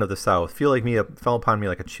sentiment of the South, fell upon me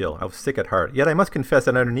like a chill. I was sick at heart. Yet I must confess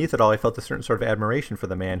that underneath it all I felt a certain sort of admiration for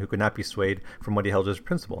the man who could not be swayed from what he held as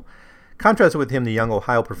principle. Contrasted with him, the young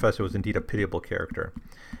Ohio professor was indeed a pitiable character.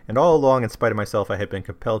 And all along, in spite of myself, I had been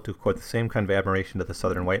compelled to accord the same kind of admiration to the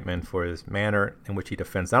Southern white man for his manner in which he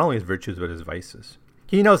defends not only his virtues but his vices.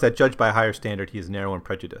 He knows that, judged by a higher standard, he is narrow in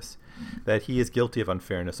prejudice, that he is guilty of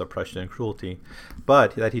unfairness, oppression, and cruelty,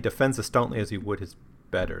 but that he defends as stoutly as he would his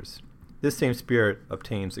betters. This same spirit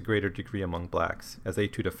obtains a greater degree among blacks, as they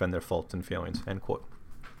too defend their faults and failings." End quote.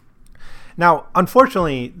 Now,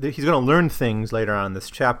 unfortunately, he's going to learn things later on in this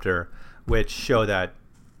chapter which show that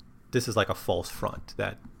this is like a false front,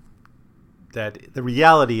 that the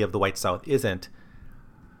reality of the white South isn't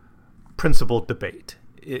principled debate.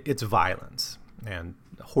 It's violence, and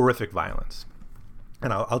horrific violence.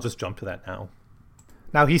 And I'll just jump to that now.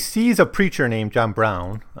 Now, he sees a preacher named John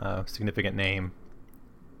Brown, a significant name,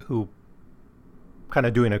 who kind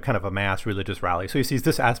of doing a mass religious rally. So he sees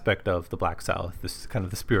this aspect of the Black South, this kind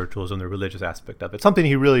of the spiritualism, the religious aspect of it, something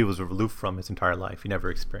he really was aloof from his entire life. He never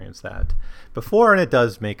experienced that before, and it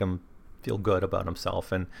does make him feel good about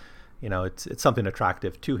himself. And, it's something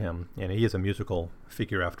attractive to him. He is a musical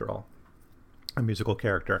figure after all, a musical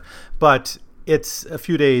character. But it's a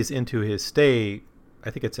few days into his stay. I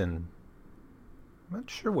think I'm not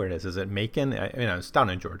sure where it is. Is it Macon? It's down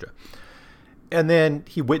in Georgia. And then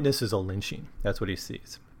he witnesses a lynching. That's what he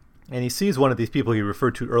sees. And he sees one of these people he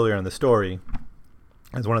referred to earlier in the story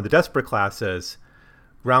as one of the desperate classes,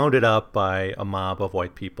 rounded up by a mob of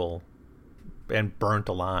white people and burnt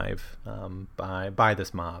alive by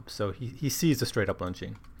this mob. So he sees a straight-up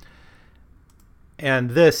lynching.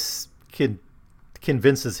 And this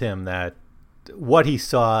convinces him that what he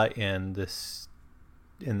saw in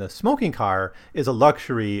the smoking car is a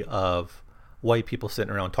luxury of white people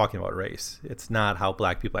sitting around talking about race. It's not how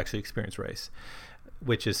black people actually experience race,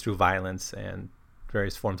 which is through violence and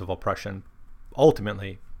various forms of oppression.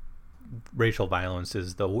 Ultimately, racial violence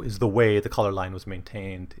is the way the color line was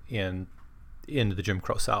maintained in the Jim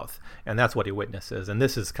Crow South, and that's what he witnesses. And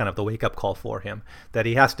this is kind of the wake-up call for him, that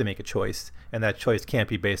he has to make a choice, and that choice can't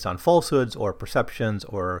be based on falsehoods or perceptions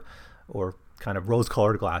or kind of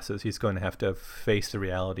rose-colored glasses. He's going to have to face the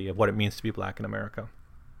reality of what it means to be black in America.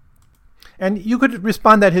 And you could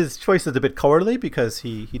respond that his choice is a bit cowardly because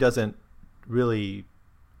he doesn't really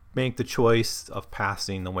make the choice of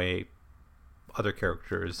passing the way other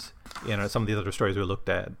characters some of the other stories we looked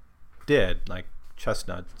at did, like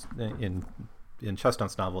Chestnut in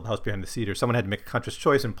Chestnut's novel, The House Behind the Cedars. Someone had to make a conscious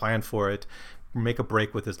choice and plan for it, make a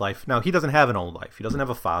break with his life. Now, he doesn't have an old life. He doesn't have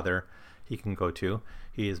a father he can go to.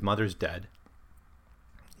 His mother's dead.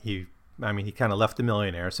 He kind of left a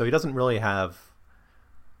millionaire, so he doesn't really have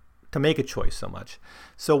to make a choice so much.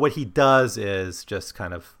 So what he does is just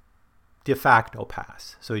kind of de facto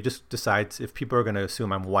pass. So he just decides, if people are going to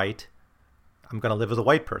assume I'm white, I'm going to live as a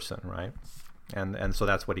white person, right? And so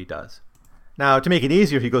that's what he does. Now, to make it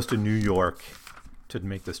easier, he goes to New York to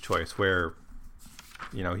make this choice, where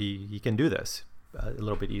he can do this a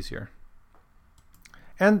little bit easier.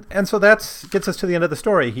 And so that gets us to the end of the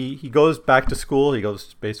story. He goes back to school. He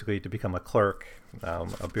goes basically to become a clerk,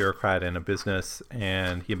 a bureaucrat in a business,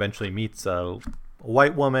 and he eventually meets a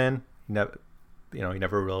white woman. He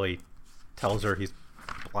never really tells her he's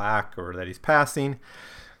black or that he's passing.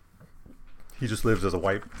 He just lives as a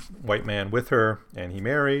white man with her, and he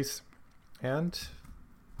marries, and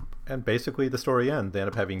basically the story ends. They end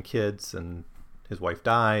up having kids, and his wife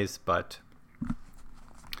dies,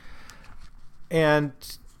 and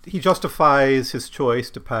he justifies his choice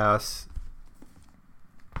to pass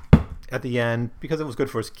at the end because it was good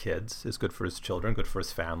for his kids, it's good for his children, good for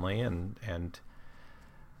his family, and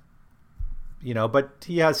but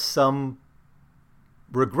he has some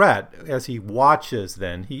regret as he watches.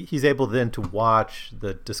 Then he's able then to watch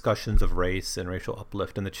the discussions of race and racial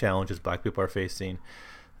uplift and the challenges Black people are facing,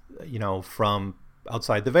 from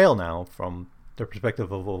outside the veil now, from the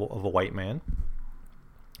perspective of a white man.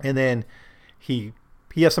 And then he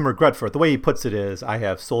has some regret for it. The way he puts it is, I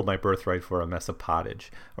have sold my birthright for a mess of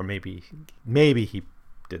pottage. Or maybe he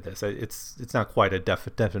did this. It's not quite a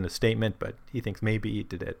definite statement, but he thinks maybe he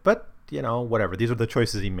did it. But, whatever. These are the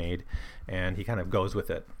choices he made, and he kind of goes with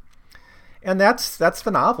it. And that's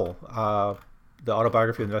the novel, The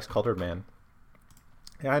Autobiography of the Next Colored Man.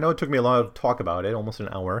 And I know it took me a long to talk about it, almost an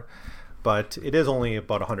hour, but it is only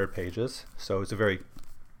about 100 pages, so it's a very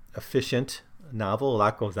efficient novel. A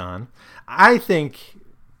lot goes on. I think,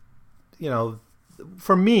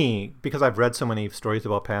 for me, because I've read so many stories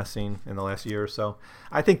about passing in the last year or so,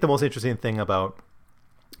 I think the most interesting thing about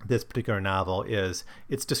this particular novel is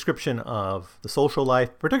its description of the social life.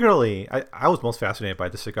 Particularly, I was most fascinated by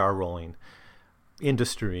the cigar rolling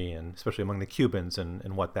industry, and especially among the Cubans,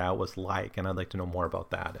 and what that was like. And I'd like to know more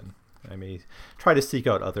about that. And I may try to seek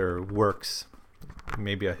out other works,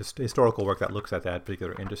 maybe a historical work that looks at that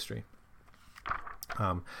particular industry.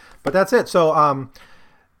 But that's it. So,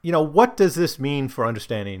 what does this mean for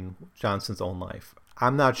understanding Johnson's own life?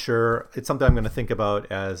 I'm not sure. It's something I'm going to think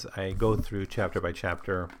about as I go through chapter by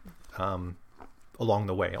chapter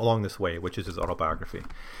along this way, which is his autobiography.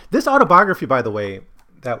 This autobiography, by the way,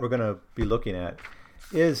 that we're going to be looking at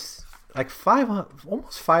is like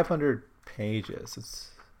almost 500 pages. It's,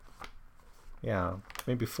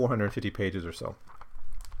 maybe 450 pages or so.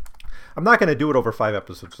 I'm not going to do it over 5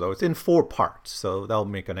 episodes, though. It's in 4 parts, so that'll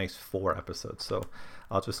make a nice 4 episodes. So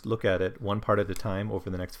I'll just look at it one part at a time over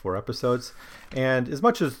the next 4 episodes. And as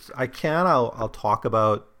much as I can, I'll talk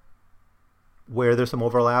about where there's some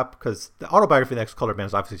overlap, because the autobiography of the Next Colored Man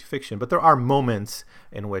is obviously fiction, but there are moments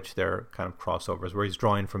in which there are kind of crossovers where he's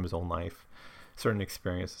drawing from his own life, certain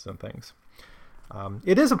experiences and things.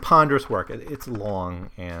 It is a ponderous work. It's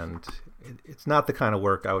long, and it's not the kind of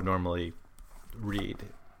work I would normally read.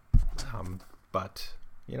 But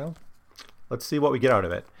let's see what we get out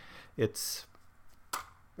of it. It's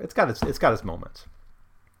got its moments.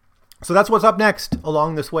 So that's what's up next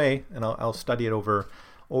along this way, and I'll study it over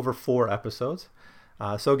 4 episodes.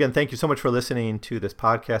 So again, thank you so much for listening to this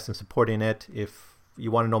podcast and supporting it. If you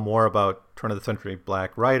want to know more about turn of the century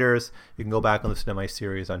Black writers, you can go back and listen to my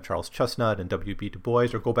series on Charles Chesnutt and W.B. Du Bois,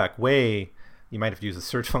 or go back you might have to use the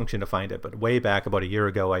search function to find it, but way back about a year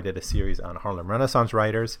ago, I did a series on Harlem Renaissance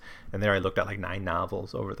writers, and there I looked at like 9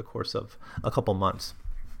 novels over the course of a couple months.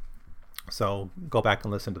 So go back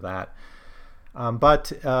and listen to that.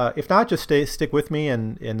 But if not, just stick with me,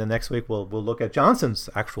 and in the next week we'll look at Johnson's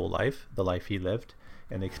actual life, the life he lived,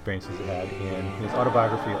 and the experiences he had in his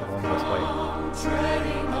autobiography, Along This Way.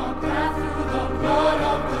 Treading on path through the blood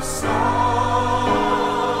of the sun.